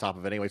put on top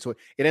of it anyway. So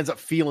it ends up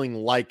feeling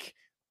like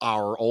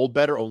our old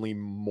bed, or only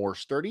more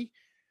sturdy,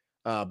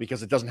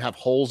 because it doesn't have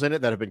holes in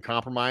it that have been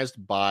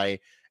compromised by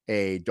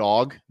a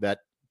dog that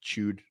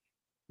chewed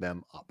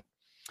them up.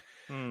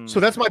 So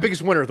that's my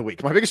biggest winner of the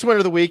week. My biggest winner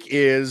of the week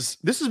is,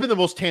 this has been the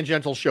most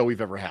tangential show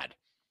we've ever had.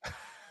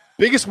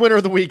 Biggest winner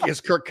of the week is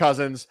Kirk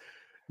Cousins.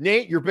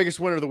 Nate, your biggest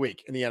winner of the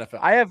week in the NFL.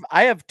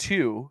 I have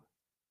 2.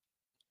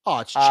 Oh,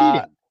 it's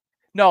cheating.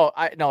 No,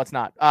 it's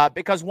not.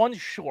 Because one's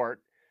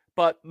short,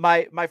 but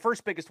my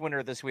first biggest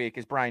winner this week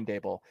is Brian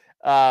Dable.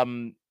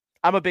 I'm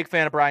a big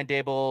fan of Brian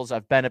Dable's.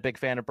 I've been a big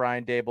fan of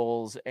Brian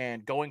Dable's,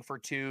 and going for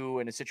 2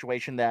 in a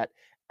situation that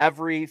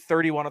every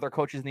 31 other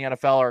coaches in the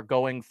NFL are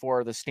going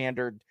for the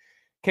standard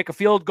kick a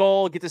field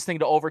goal, get this thing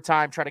to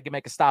overtime, try to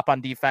make a stop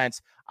on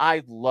defense.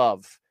 I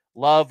love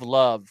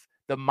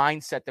the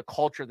mindset, the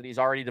culture that he's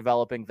already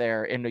developing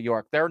there in New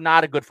York. They're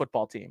not a good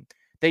football team.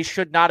 They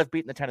should not have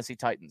beaten the Tennessee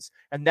Titans.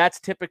 And that's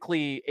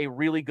typically a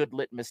really good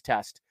litmus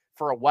test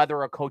for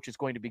whether a coach is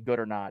going to be good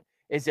or not,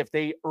 is if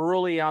they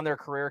early on their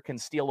career can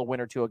steal a win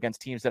or two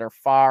against teams that are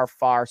far,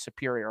 far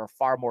superior or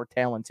far more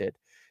talented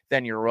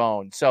than your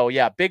own. So,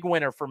 yeah, big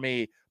winner for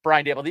me,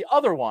 Brian Dable. The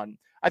other one,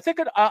 I think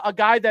a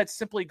guy that's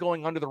simply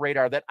going under the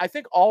radar that I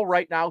think all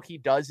right now he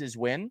does is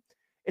win.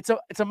 It's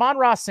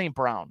Amon-Ra St.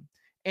 Brown.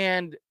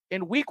 And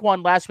in week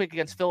 1 last week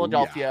against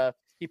Philadelphia,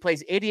 he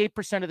plays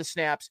 88% of the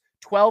snaps,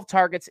 12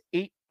 targets,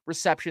 8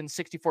 receptions,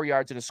 64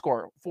 yards, and a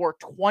score for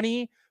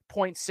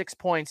 20.6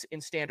 points in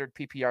standard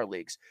PPR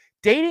leagues.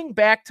 Dating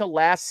back to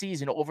last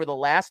season, over the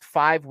last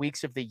 5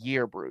 weeks of the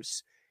year,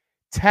 Bruce,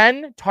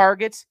 10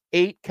 targets,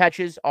 8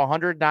 catches,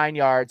 109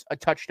 yards, a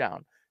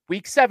touchdown.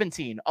 Week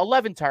 17,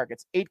 11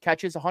 targets, 8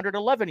 catches,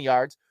 111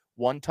 yards,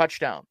 1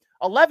 touchdown.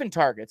 11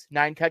 targets,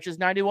 9 catches,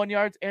 91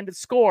 yards, and a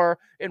score.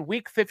 In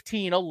week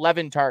 15,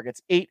 11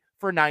 targets, 8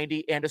 for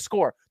 90 and a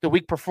score. The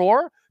week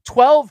before,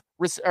 12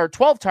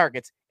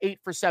 targets, 8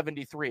 for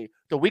 73.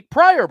 The week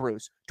prior,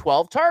 Bruce,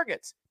 12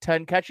 targets,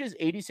 10 catches,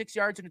 86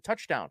 yards, and a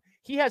touchdown.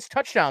 He has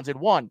touchdowns in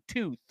 1,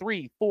 2,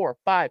 3, 4,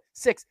 5,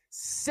 6,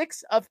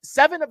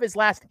 7 of his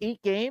last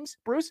 8 games,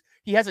 Bruce.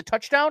 He has a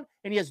touchdown,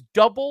 and he has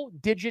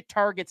double-digit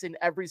targets in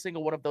every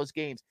single one of those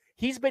games.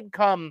 He's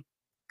become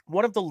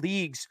one of the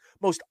league's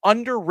most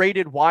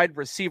underrated wide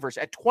receivers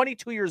at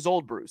 22 years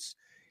old, Bruce.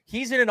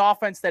 He's in an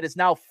offense that is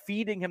now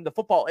feeding him the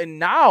football. And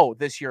now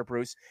this year,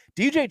 Bruce,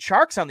 DJ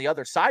Chark's on the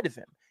other side of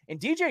him. And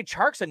DJ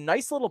Chark's a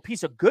nice little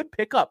piece of good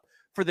pickup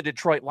for the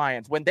Detroit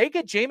Lions. When they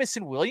get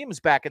Jameson Williams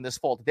back in this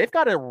fold, they've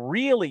got a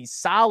really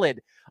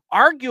solid,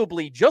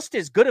 arguably just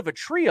as good of a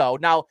trio.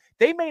 Now,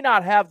 they may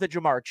not have the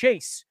Jamar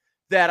Chase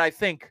that I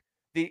think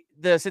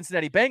the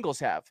Cincinnati Bengals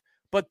have,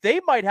 but they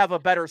might have a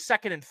better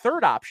second and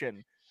third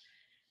option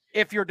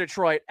if you're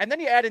Detroit. And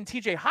then you add in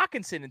TJ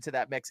Hawkinson into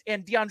that mix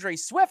and DeAndre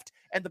Swift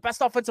and the best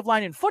offensive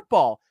line in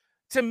football.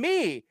 To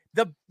me,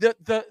 the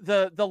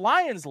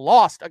Lions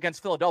lost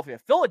against Philadelphia.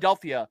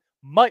 Philadelphia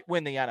might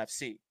win the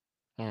NFC.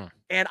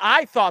 And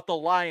I thought the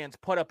Lions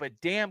put up a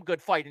damn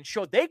good fight and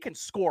showed they can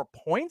score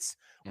points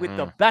with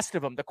the best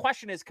of them. The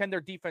question is, can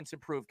their defense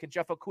improve? Can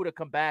Jeff Okudah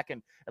come back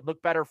and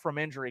look better from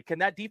injury? Can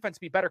that defense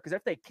be better? Because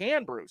if they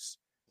can, Bruce,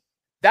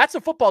 that's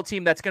a football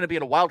team that's going to be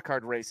in a wild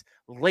card race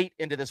late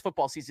into this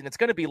football season. It's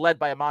going to be led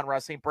by Amon-Ra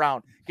St.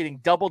 Brown, getting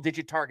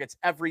double-digit targets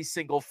every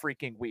single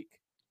freaking week.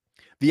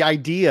 The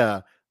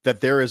idea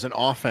that there is an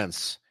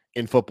offense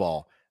in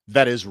football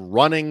that is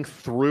running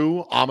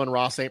through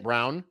Amon-Ra St.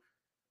 Brown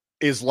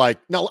is like,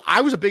 no, I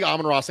was a big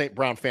Amon-Ra St.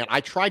 Brown fan.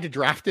 I tried to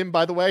draft him,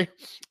 by the way,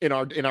 in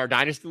our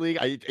dynasty league.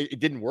 It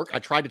didn't work. I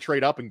tried to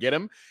trade up and get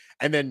him.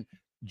 And then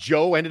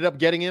Joe ended up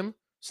getting him,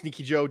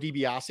 Sneaky Joe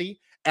DiBiase.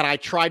 And I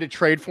tried to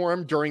trade for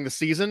him during the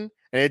season,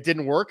 and it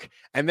didn't work.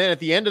 And then at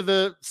the end of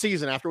the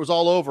season, after it was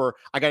all over,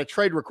 I got a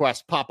trade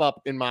request pop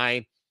up in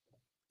my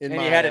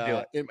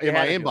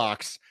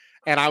inbox.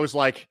 And I was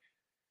like,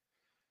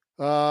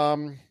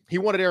 he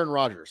wanted Aaron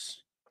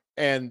Rodgers.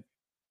 And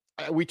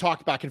we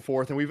talked back and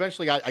forth, and we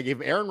eventually I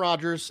gave Aaron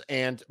Rodgers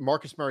and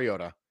Marcus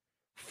Mariota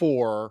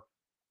for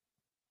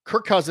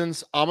Kirk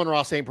Cousins,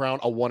 Amon-Ra St. Brown,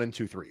 a 1 and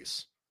 2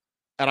 threes.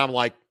 And I'm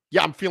like,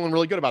 yeah, I'm feeling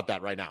really good about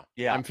that right now.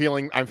 Yeah. I'm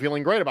feeling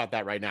great about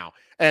that right now.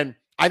 And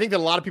I think that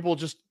a lot of people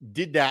just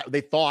did that. They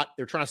thought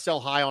they're trying to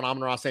sell high on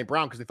Amon-Ra St.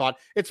 Brown because they thought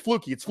it's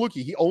fluky. It's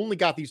fluky. He only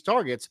got these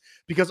targets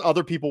because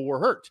other people were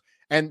hurt.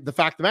 And the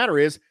fact of the matter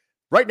is,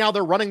 right now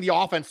they're running the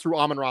offense through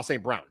Amon-Ra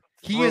St. Brown.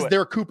 He is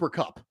their Cooper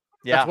Kupp.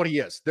 Yeah. That's what he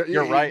is.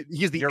 You're right.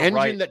 He's the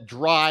engine that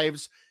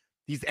drives.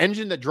 He's the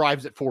engine that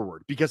drives it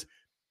forward. Because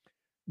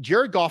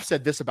Jared Goff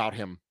said this about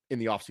him in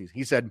the offseason.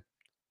 He said,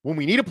 when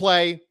we need a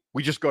play,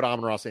 we just go to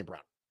Amon-Ra St.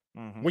 Brown.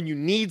 Mm-hmm. When you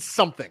need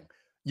something,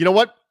 you know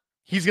what?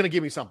 He's going to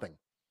give me something.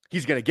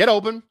 He's going to get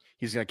open.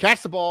 He's going to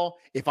catch the ball.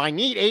 If I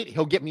need 8,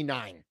 he'll get me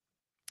 9.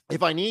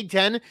 If I need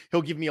 10,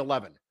 he'll give me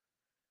 11.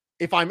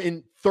 If I'm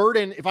in third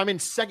and if I'm in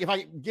second, if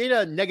I get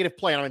a negative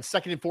play and I'm in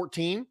second and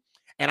 14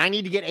 and I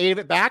need to get 8 of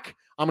it back,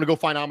 I'm going to go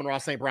find Amon-Ra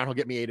St. Brown. He'll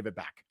get me 8 of it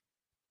back.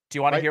 Do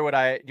you want to hear what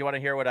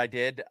I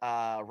did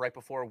right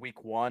before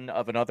week 1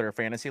 of another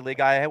fantasy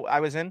league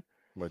I was in?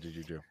 What did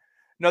you do?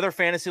 Another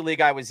fantasy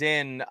league I was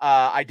in,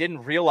 I didn't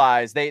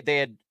realize they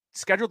had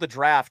scheduled the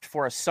draft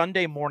for a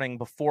Sunday morning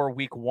before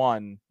week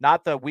 1,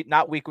 not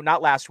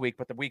last week,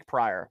 but the week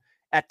prior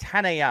at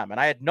 10 a.m. And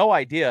I had no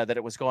idea that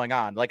it was going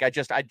on. Like I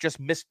just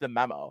missed the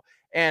memo.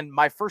 And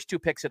my first 2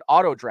 picks had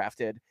auto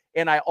drafted,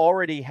 and I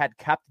already had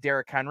kept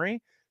Derrick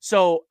Henry.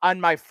 So on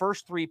my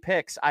first 3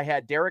 picks, I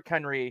had Derrick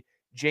Henry,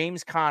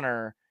 James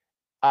Conner,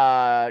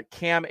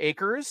 Cam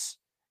Akers,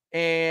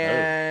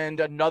 and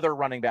another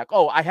running back.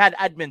 Oh, I had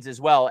Edmonds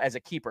as well as a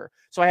keeper.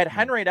 So I had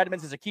Henry and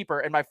Edmonds as a keeper,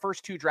 and my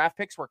first 2 draft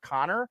picks were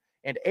Connor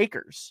and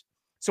Akers.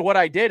 So what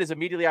I did is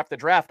immediately after the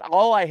draft,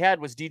 all I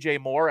had was DJ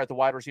Moore at the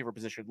wide receiver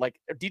position. Like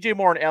DJ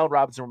Moore and Allen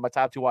Robinson were my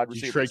top 2 wide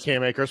receivers. Did you trade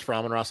Cam Akers for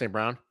Amon-Ra St.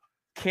 Brown?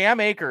 Cam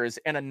Akers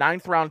and a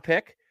 9th round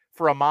pick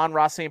for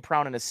Amon-Ra St.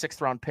 Brown and a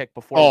 6th round pick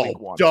before week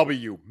 1.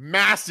 W.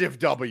 Massive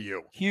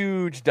W.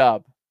 Huge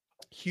dub.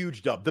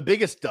 Huge dub. The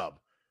biggest dub.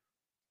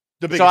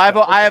 The biggest so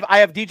I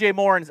have dub. DJ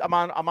Moore and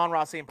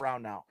Amon-Ra St.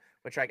 Brown now,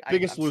 which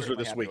biggest I'm loser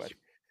this week. With.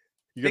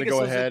 You're going to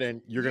go ahead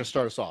and you're going to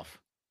start us off.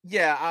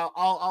 Yeah,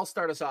 I'll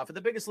start us off.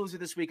 The biggest loser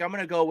this week, I'm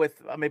going to go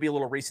with maybe a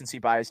little recency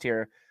biased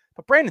here,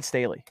 but Brandon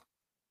Staley.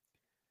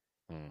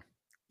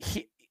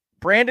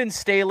 Brandon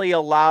Staley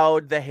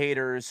allowed the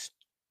haters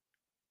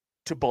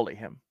to bully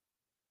him.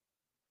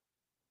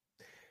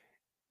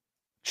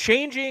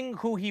 Changing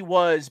who he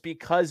was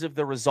because of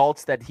the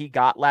results that he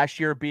got last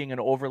year, being an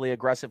overly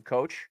aggressive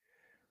coach.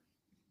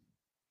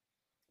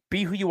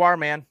 Be who you are,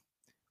 man.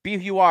 Be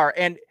who you are.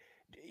 And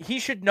he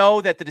should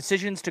know that the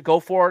decisions to go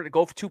for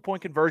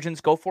 2-point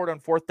conversions, go for it on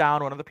 4th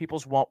down when other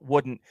people's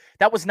wouldn't.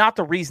 That was not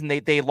the reason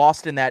they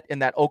lost in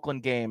that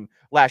Oakland game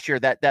last year,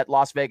 that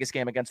Las Vegas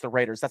game against the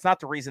Raiders. That's not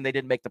the reason they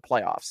didn't make the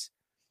playoffs.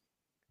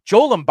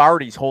 Joe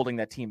Lombardi's holding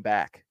that team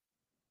back.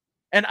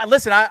 And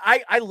listen,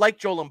 I like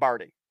Joe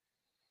Lombardi.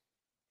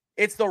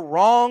 It's the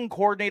wrong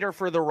coordinator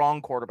for the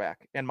wrong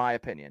quarterback, in my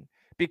opinion,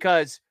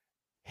 because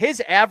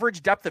his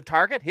average depth of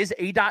target, his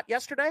ADOT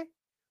yesterday,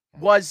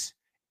 was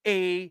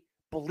a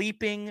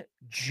bleeping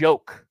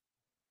joke.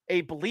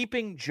 A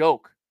bleeping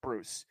joke,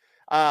 Bruce.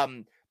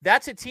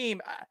 That's a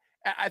team.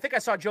 I think I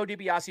saw Joe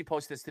DiBiase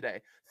post this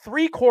today.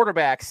 3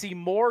 quarterbacks see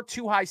more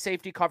 2 high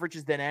safety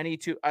coverages than any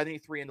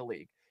 3 in the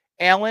league.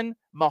 Allen,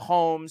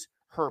 Mahomes,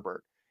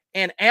 Herbert.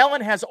 And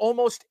Allen has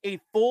almost a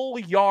full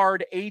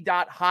yard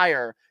ADOT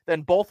higher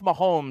than both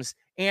Mahomes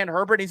and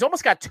Herbert. He's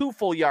almost got 2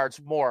 full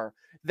yards more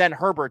than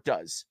Herbert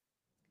does.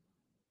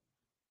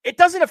 It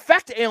doesn't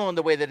affect Allen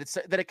the way that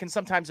it can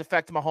sometimes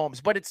affect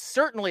Mahomes, but it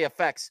certainly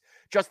affects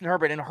Justin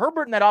Herbert. And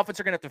Herbert and that offense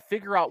are going to have to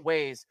figure out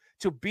ways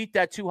to beat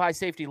that 2 high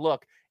safety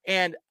look.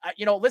 And,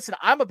 listen,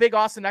 I'm a big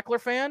Austin Eckler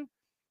fan.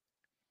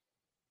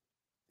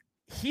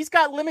 He's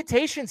got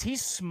limitations.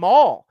 He's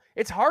small.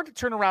 It's hard to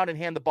turn around and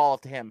hand the ball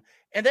off to him.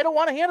 And they don't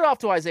want to hand it off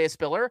to Isaiah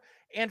Spiller.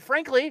 And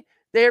frankly,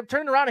 they're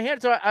turning around and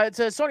hand it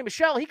to Sony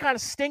Michel. He kind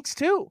of stinks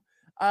too.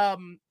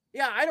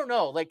 Yeah, I don't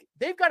know. Like,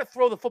 they've got to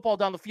throw the football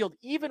down the field,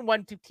 even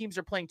when 2 teams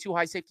are playing 2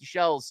 high safety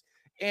shells.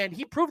 And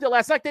he proved it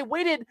last night. They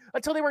waited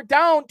until they were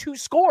down 2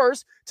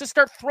 scores to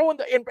start throwing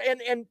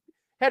and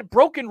had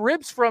broken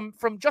ribs from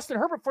Justin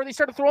Herbert before they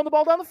started throwing the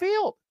ball down the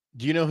field.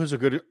 Do you know who's a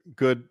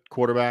good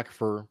quarterback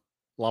for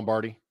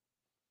Lombardi?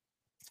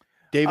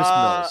 Davis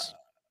Mills.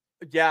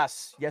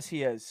 Yes,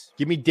 he is.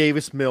 Give me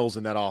Davis Mills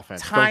in that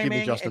offense. Timing, don't give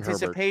me Justin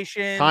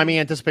anticipation. Herbert. Timing,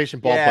 anticipation,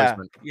 ball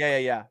placement.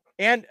 Yeah.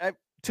 And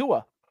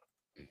Tua.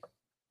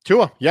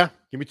 Yeah.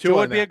 Give me Tua. Tua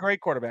would be a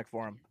great quarterback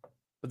for him.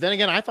 But then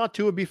again, I thought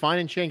Tua would be fine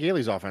in Shane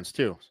Gailey's offense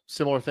too.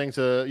 Similar thing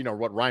to,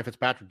 what Ryan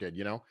Fitzpatrick did,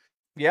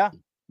 Yeah.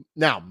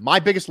 Now, my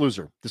biggest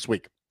loser this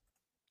week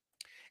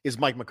is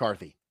Mike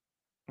McCarthy.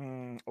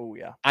 Oh,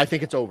 yeah. I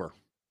think it's over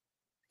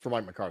for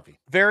Mike McCarthy.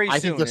 I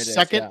think the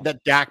second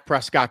that Dak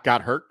Prescott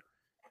got hurt,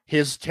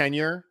 his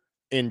tenure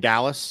in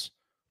Dallas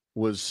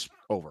was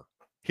over.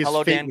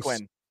 Dan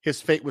Quinn.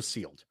 His fate was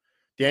sealed.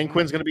 Dan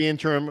Quinn's going to be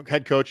interim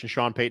head coach, and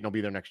Sean Payton will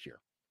be there next year.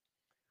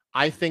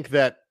 I think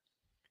that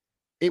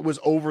it was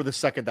over the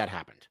second that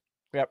happened.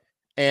 Yep.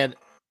 And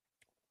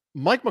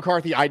Mike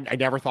McCarthy, I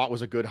never thought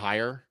was a good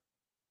hire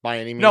by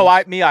any means.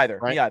 No, me either.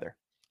 Right? Me either.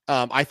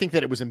 I think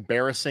that it was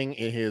embarrassing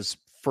in his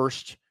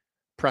first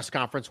press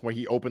conference where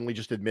he openly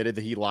just admitted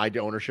that he lied to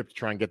ownership to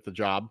try and get the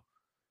job,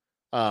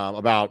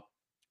 about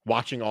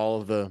watching all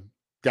of the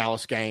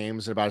Dallas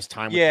games and about his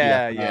time with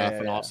PFF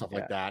and all stuff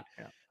like that.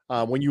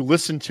 Yeah. When you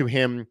listen to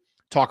him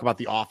talk about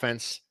the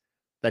offense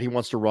that he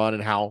wants to run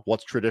and how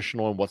what's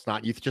traditional and what's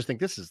not, you just think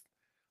this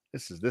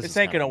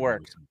ain't gonna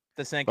work.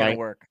 This ain't gonna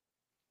work.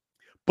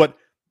 But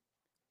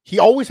he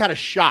always had a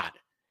shot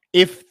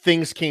if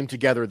things came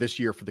together this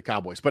year for the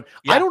Cowboys. But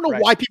I don't know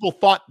why people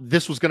thought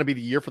this was going to be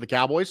the year for the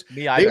Cowboys.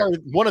 Me either. They are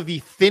one of the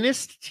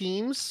thinnest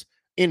teams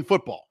in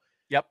football.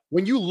 Yep.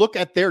 When you look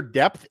at their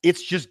depth,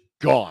 it's just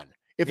gone.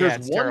 If there's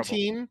one terrible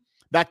team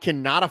that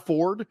cannot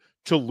afford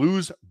to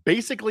lose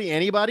basically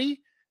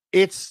anybody,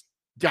 it's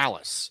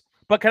Dallas.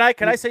 But can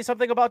I say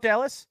something about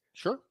Dallas?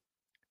 Sure.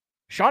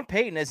 Sean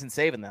Payton isn't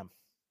saving them.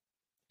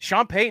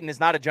 Sean Payton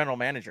is not a general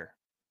manager.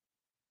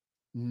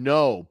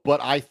 No,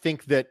 but I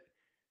think that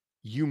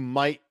you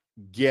might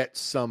get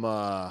some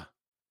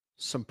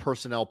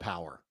personnel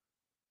power.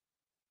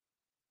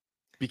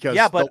 Because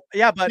I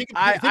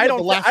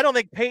don't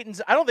think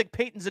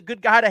Payton's a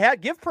good guy to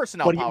give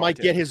personnel power. But he might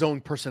get his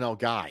own personnel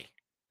guy,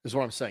 is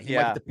what I'm saying. He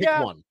might get to pick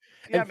one.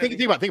 Yeah, and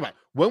think about it.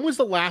 When was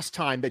the last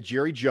time that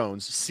Jerry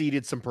Jones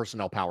ceded some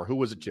personnel power? Who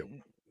was it to?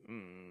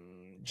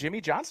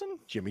 Jimmy Johnson?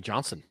 Jimmy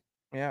Johnson.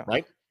 Yeah.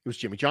 Right? It was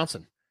Jimmy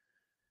Johnson.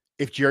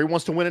 If Jerry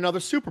wants to win another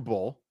Super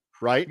Bowl,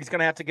 right? He's going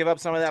to have to give up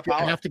some of that He's power.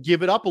 going to have to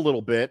give it up a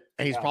little bit,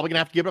 and he's Yeah. probably going to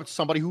have to give it up to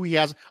somebody who he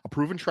has a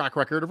proven track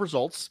record of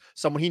results,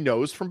 someone he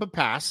knows from the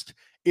past.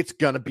 It's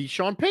going to be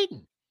Sean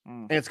Payton,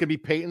 and it's going to be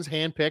Payton's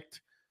handpicked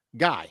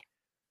guy.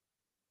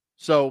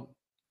 So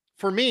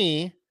for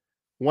me,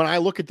 when I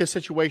look at this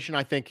situation,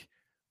 I think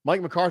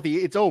Mike McCarthy,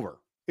 it's over.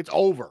 It's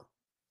over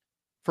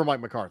for Mike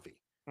McCarthy.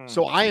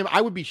 So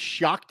I would be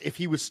shocked if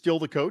he was still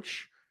the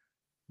coach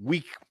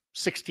week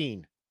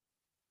 16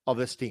 of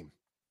this team.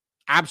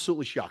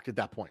 Absolutely shocked at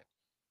that point.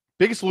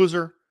 Biggest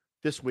loser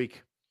this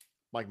week,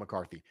 Mike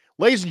McCarthy.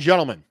 Ladies and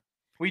gentlemen,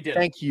 we did.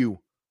 Thank you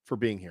for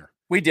being here.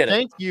 We did it.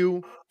 Thank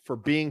you for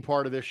being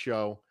part of this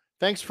show.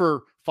 Thanks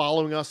for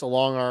following us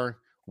along our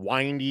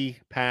windy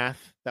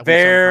path.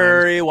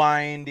 Very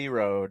windy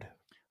road.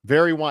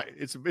 Very wide.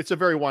 It's a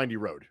very windy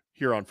road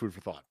here on Food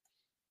for Thought.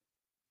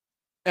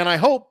 And I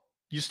hope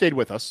you stayed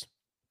with us.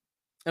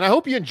 And I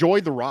hope you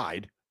enjoyed the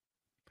ride.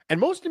 And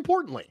most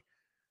importantly,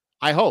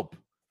 I hope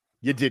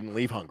you didn't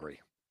leave hungry.